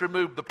 first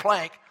remove the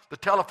plank, the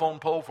telephone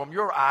pole from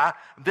your eye,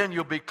 and then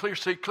you'll be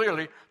see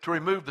clearly to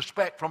remove the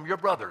speck from your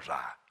brother's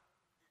eye.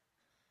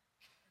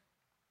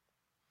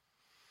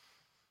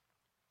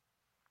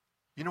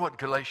 You know what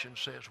Galatians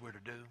says we're to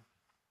do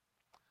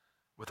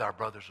with our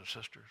brothers and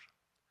sisters?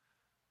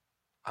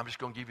 I'm just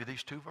going to give you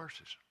these two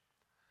verses.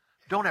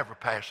 Don't ever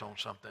pass on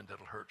something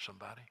that'll hurt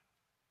somebody.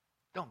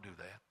 Don't do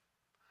that.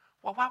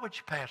 Well, why would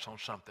you pass on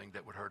something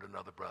that would hurt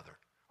another brother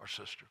or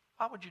sister?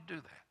 Why would you do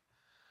that?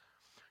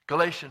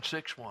 Galatians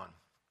 6:1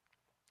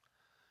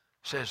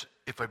 says,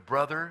 if a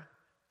brother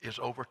is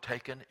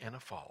overtaken in a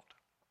fault,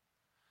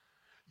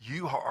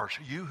 you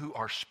who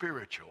are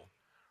spiritual,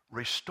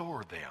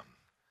 restore them.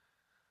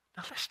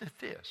 Now listen to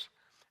this.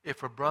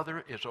 If a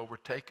brother is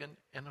overtaken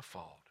in a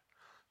fault,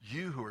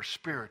 you who are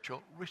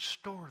spiritual,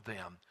 restore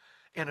them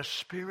in a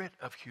spirit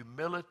of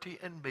humility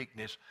and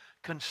meekness,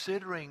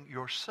 considering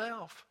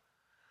yourself,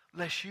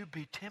 lest you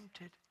be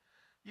tempted.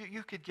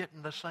 You could get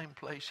in the same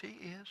place he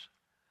is.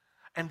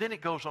 And then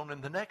it goes on in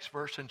the next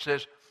verse and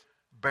says,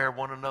 bear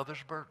one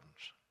another's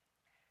burdens,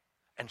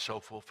 and so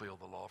fulfill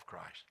the law of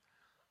Christ.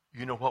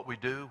 You know what we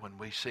do when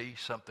we see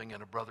something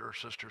in a brother or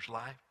sister's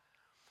life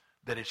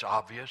that it's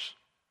obvious?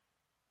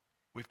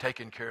 We've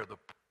taken care of the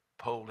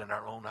pole in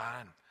our own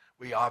eye, and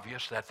we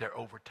obvious that they're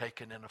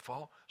overtaken in a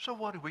fault. So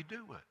what do we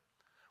do with it?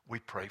 We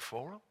pray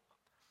for them.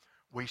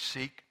 We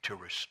seek to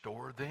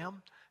restore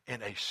them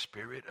in a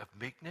spirit of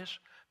meekness,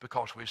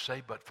 because we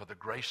say, but for the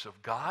grace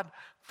of God,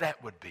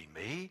 that would be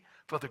me.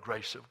 For the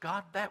grace of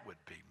God, that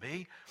would be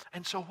me.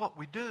 And so what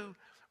we do,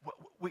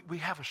 we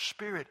have a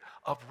spirit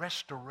of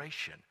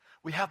restoration.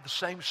 We have the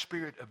same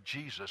spirit of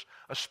Jesus,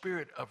 a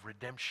spirit of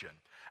redemption.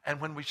 And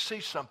when we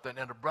see something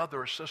in a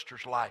brother or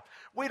sister's life,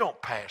 we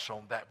don't pass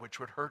on that which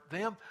would hurt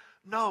them.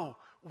 No,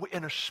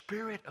 in a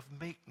spirit of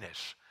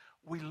meekness,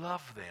 we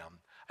love them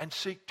and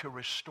seek to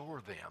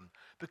restore them,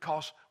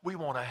 because we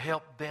want to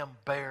help them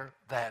bear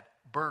that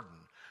burden.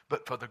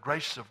 But for the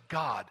grace of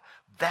God,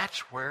 that's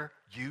where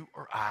you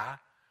or I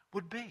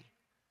would be.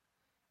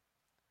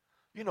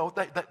 You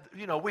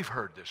know, we've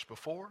heard this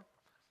before.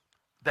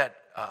 That,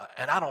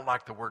 and I don't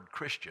like the word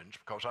Christians,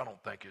 because I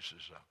don't think this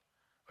is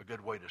a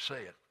good way to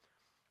say it.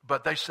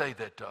 But they say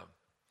that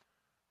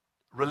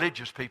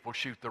religious people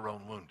shoot their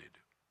own wounded.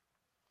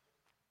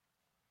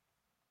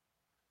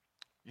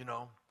 You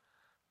know,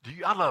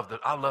 I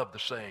love the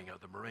saying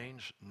of the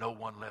Marines, no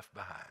one left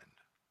behind.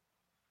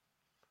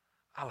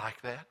 I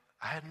like that.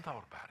 I hadn't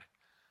thought about it.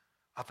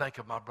 I think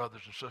of my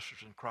brothers and sisters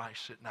in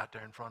Christ sitting out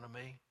there in front of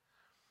me.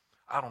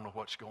 I don't know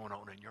what's going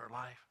on in your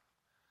life,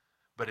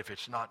 but if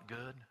it's not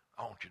good,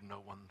 I want you to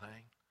know one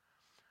thing.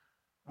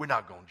 We're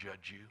not going to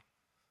judge you.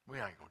 We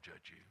ain't going to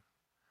judge you.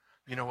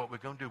 You know what we're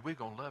going to do? We're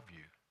going to love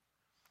you.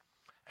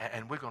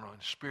 And we're going to, in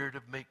the spirit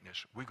of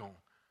meekness, we're going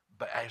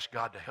to ask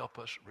God to help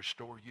us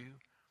restore you,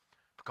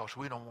 because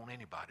we don't want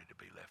anybody to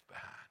be left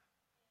behind.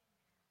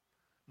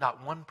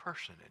 Not one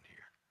person in here.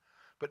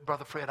 But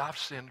Brother Fred, I've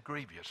sinned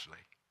grievously.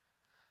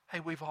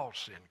 Hey, we've all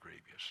sinned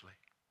grievously.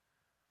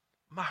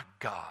 My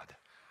God,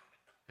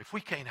 if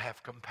we can't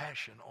have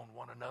compassion on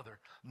one another,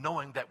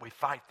 knowing that we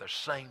fight the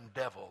same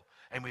devil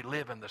and we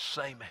live in the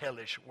same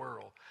hellish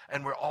world,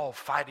 and we're all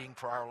fighting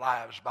for our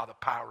lives by the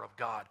power of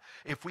God,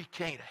 if we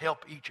can't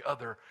help each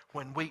other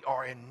when we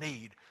are in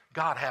need,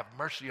 God have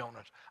mercy on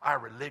us. Our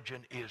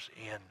religion is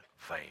in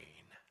vain.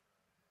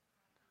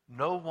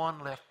 No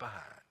one left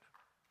behind.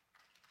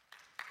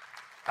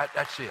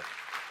 That's it.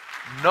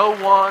 No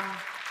one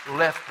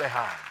left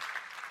behind.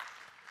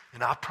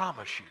 And I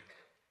promise you,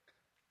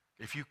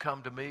 If you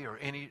come to me or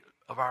any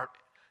of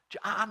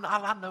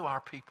I know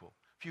our people.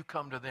 If you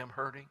come to them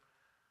hurting,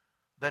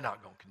 they're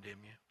not going to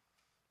condemn you.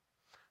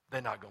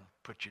 They're not going to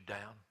put you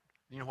down.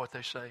 You know what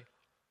they say?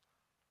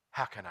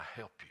 How can I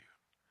help you?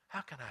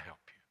 How can I help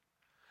you?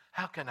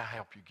 How can I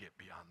help you get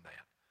beyond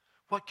that?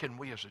 What can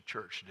we as a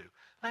church do?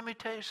 Let me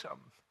tell you something.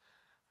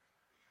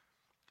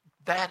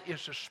 That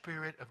is the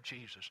Spirit of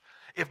Jesus.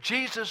 If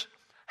Jesus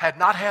had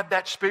not had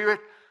that Spirit,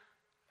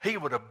 he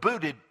would have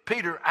booted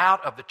Peter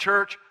out of the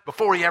church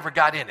before he ever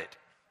got in it.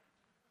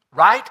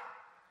 Right?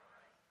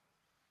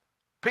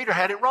 Peter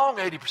had it wrong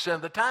 80%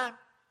 of the time.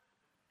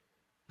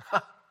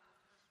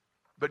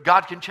 But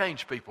God can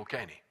change people,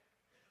 can't he?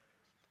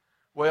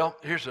 Well,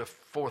 here's a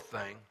fourth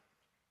thing.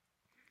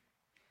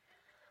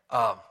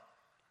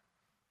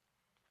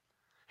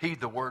 Heed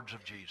the words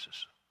of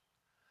Jesus.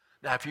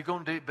 Now, if you're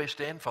going to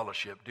stay in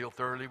fellowship, deal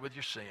thoroughly with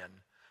your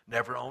sin,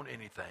 never own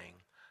anything,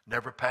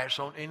 never pass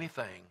on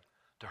anything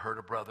to hurt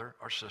a brother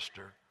or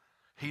sister.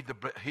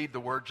 Heed the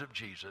words of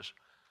Jesus.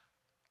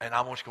 And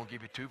I'm just going to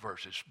give you 2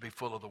 verses. Be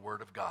full of the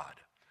Word of God.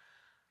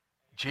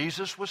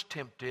 Jesus was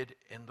tempted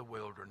in the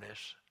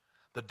wilderness.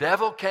 The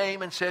devil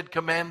came and said,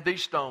 command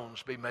these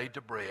stones be made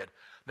to bread.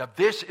 Now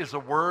this is a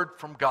word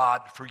from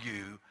God for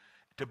you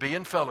to be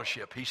in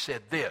fellowship. He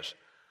said this,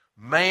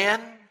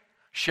 man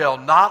shall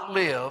not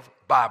live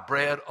by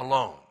bread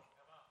alone,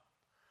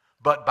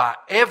 but by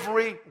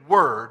every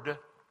word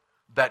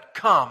that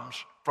comes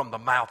from the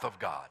mouth of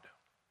God.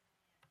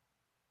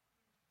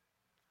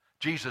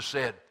 Jesus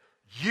said,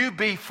 you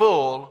be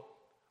full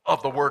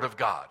of the Word of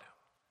God.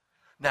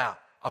 Now,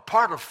 a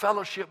part of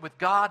fellowship with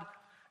God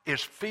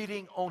is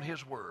feeding on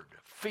His Word,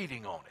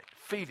 feeding on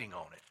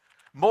it.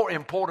 More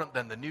important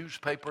than the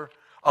newspaper,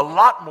 a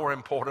lot more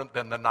important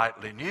than the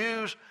nightly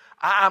news.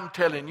 I'm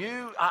telling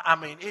you,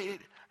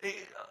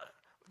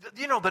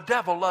 you know, the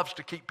devil loves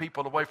to keep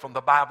people away from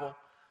the Bible.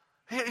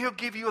 He'll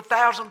give you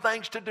 1,000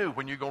 things to do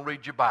when you're going to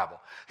read your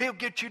Bible. He'll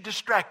get you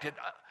distracted.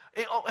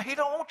 He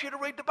don't want you to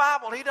read the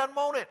Bible. He doesn't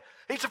want it.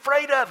 He's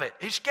afraid of it.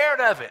 He's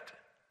scared of it.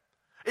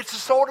 It's the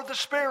sword of the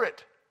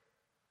Spirit.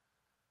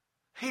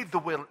 Heed the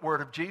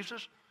word of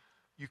Jesus.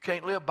 You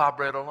can't live by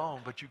bread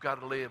alone, but you've got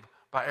to live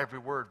by every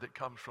word that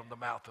comes from the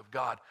mouth of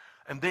God.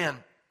 And then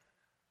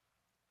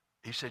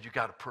he said you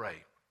got to pray.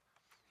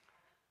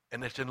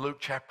 And it's in Luke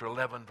chapter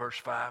 11, verse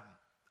 5.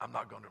 I'm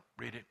not going to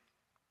read it.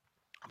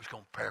 I'm just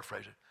going to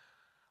paraphrase it.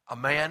 A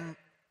man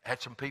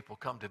had some people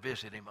come to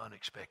visit him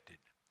unexpected.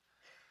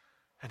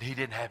 And he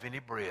didn't have any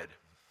bread.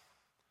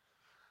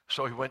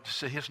 So he went to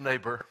see his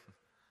neighbor.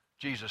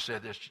 Jesus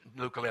said this,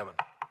 Luke 11.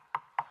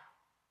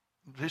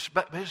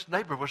 His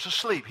neighbor was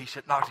asleep. He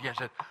said, knocked again and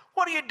said,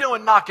 what are you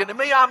doing knocking at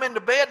me? I'm in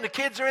the bed and the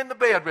kids are in the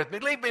bed with me.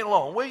 Leave me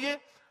alone, will you?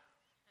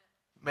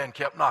 Man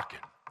kept knocking.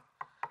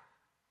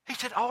 He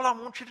said, all I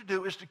want you to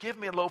do is to give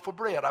me a loaf of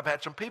bread. I've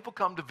had some people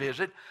come to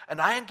visit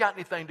and I ain't got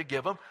anything to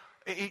give them.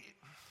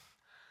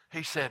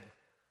 He said,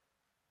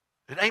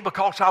 it ain't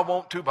because I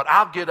want to, but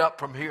I'll get up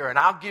from here and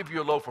I'll give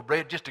you a loaf of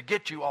bread just to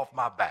get you off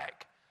my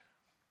back.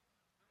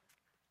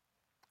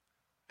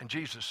 And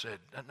Jesus said,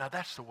 now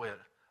that's the way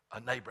a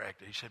neighbor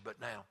acted. He said,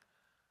 but now,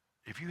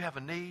 if you have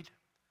a need,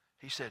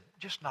 he said,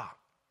 just knock.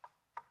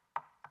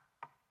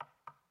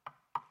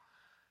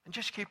 And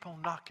just keep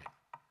on knocking.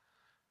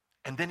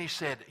 And then he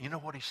said, you know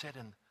what he said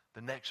in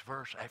the next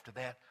verse after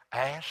that?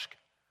 Ask.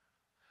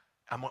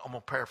 I'm going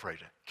to paraphrase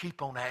it.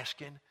 Keep on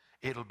asking.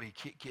 It'll be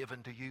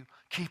given to you.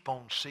 Keep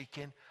on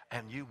seeking,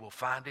 and you will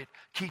find it.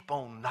 Keep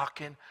on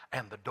knocking,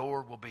 and the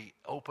door will be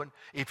open.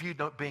 If you,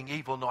 being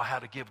evil, know how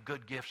to give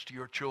good gifts to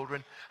your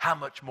children, how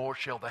much more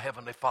shall the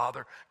Heavenly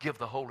Father give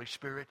the Holy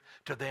Spirit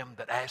to them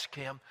that ask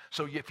Him?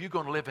 So if you're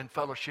going to live in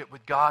fellowship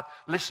with God,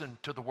 listen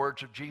to the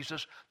words of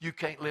Jesus. You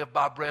can't live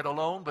by bread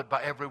alone, but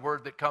by every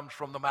word that comes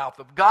from the mouth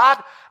of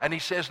God. And He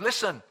says,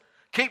 listen,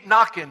 keep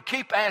knocking,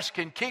 keep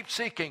asking, keep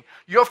seeking.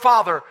 Your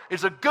Father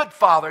is a good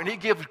Father, and He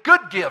gives good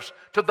gifts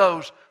to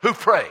those who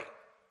pray.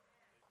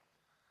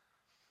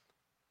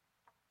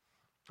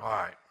 All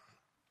right.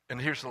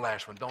 And here's the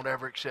last one. Don't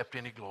ever accept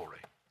any glory.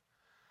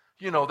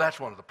 You know, that's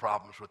one of the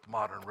problems with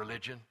modern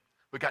religion.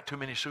 We got too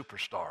many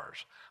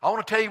superstars. I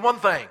want to tell you one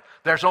thing.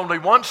 There's only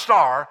one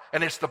star,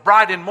 and it's the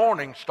bright and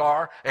morning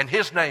star, and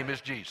His name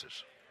is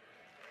Jesus.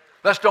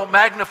 Let's don't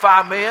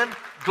magnify men,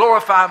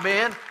 glorify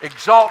men,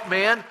 exalt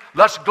men.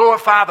 Let's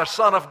glorify the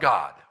Son of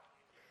God.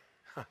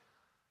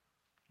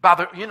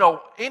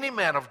 Any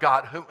man of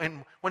God,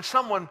 and when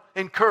someone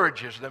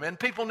encourages them, and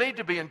people need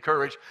to be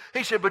encouraged,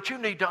 he said, but you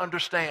need to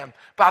understand,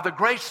 by the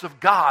grace of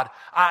God,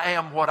 I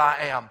am what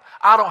I am.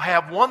 I don't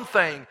have one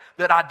thing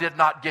that I did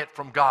not get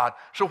from God.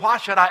 So why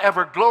should I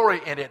ever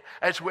glory in it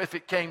as if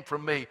it came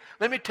from me?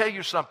 Let me tell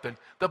you something.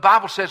 The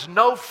Bible says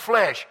no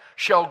flesh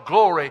shall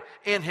glory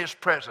in His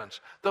presence.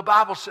 The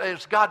Bible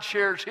says God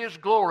shares His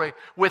glory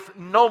with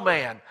no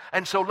man.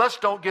 And so let's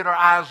don't get our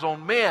eyes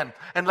on men,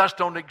 and let's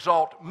don't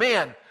exalt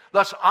men.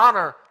 Let's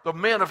honor the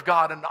men of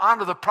God and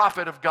honor the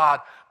prophet of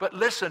God. But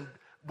listen,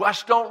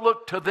 let's don't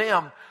look to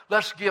them.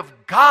 Let's give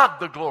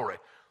God the glory.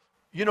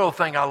 You know the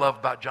thing I love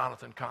about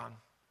Jonathan Cahn?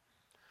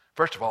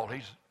 First of all,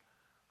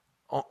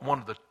 one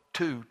of the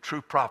two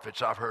true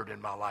prophets I've heard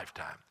in my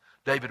lifetime.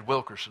 David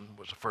Wilkerson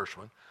was the first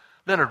one.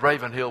 Leonard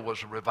Ravenhill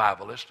was a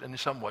revivalist, and in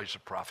some ways a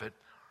prophet.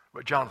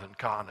 But Jonathan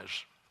Cahn is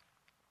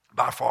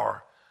by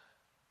far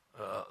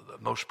the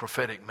most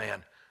prophetic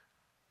man.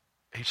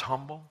 He's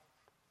humble.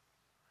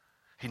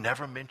 He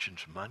never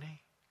mentions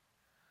money.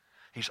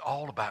 He's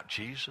all about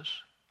Jesus.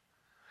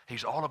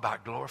 He's all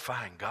about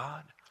glorifying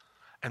God.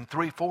 And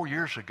 3-4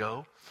 years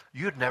ago,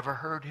 you'd never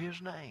heard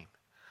his name.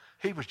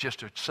 He was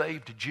just a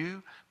saved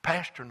Jew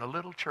pastoring a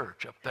little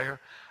church up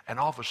there, and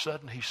all of a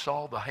sudden he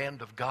saw the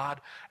hand of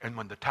God, and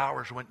when the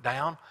towers went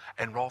down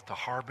and wrought the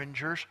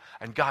harbingers,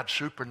 and God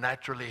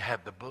supernaturally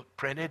had the book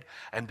printed,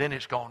 and then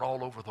it's gone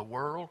all over the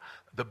world,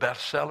 the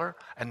bestseller,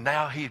 and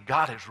now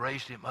God has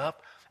raised him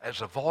up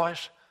as a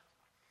voice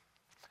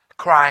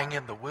crying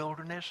in the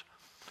wilderness.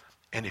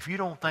 And if you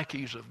don't think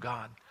he's of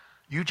God,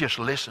 you just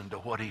listen to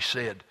what he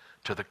said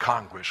to the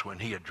Congress when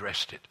he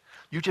addressed it.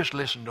 You just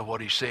listen to what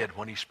he said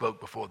when he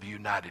spoke before the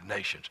United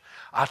Nations.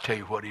 I'll tell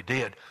you what he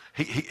did.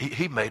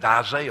 He made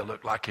Isaiah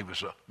look like he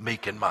was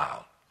meek and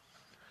mild.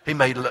 He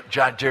made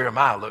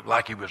Jeremiah look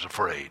like he was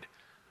afraid.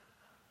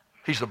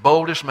 He's the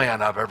boldest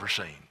man I've ever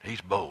seen.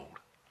 He's bold.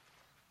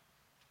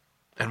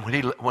 And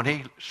when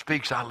he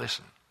speaks, I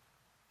listen,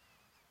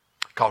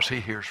 because he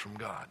hears from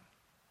God.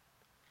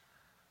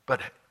 But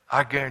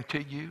I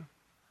guarantee you,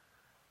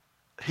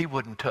 he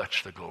wouldn't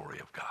touch the glory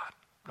of God.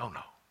 Oh,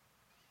 no.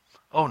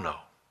 Oh, no.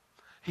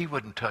 He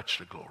wouldn't touch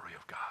the glory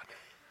of God,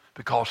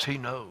 because he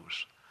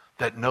knows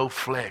that no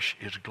flesh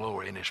is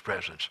glory in his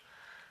presence.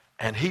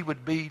 And he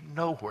would be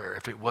nowhere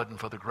if it wasn't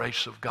for the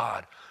grace of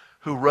God,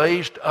 who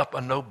raised up a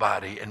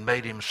nobody and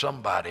made him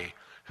somebody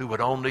who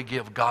would only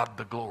give God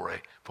the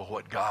glory for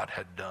what God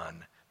had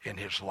done in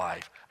his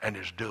life and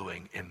is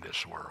doing in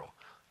this world.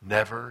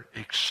 Never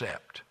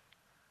accept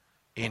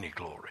any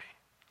glory.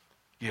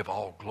 Give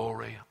all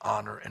glory,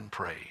 honor, and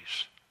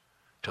praise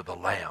to the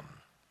Lamb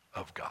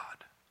of God.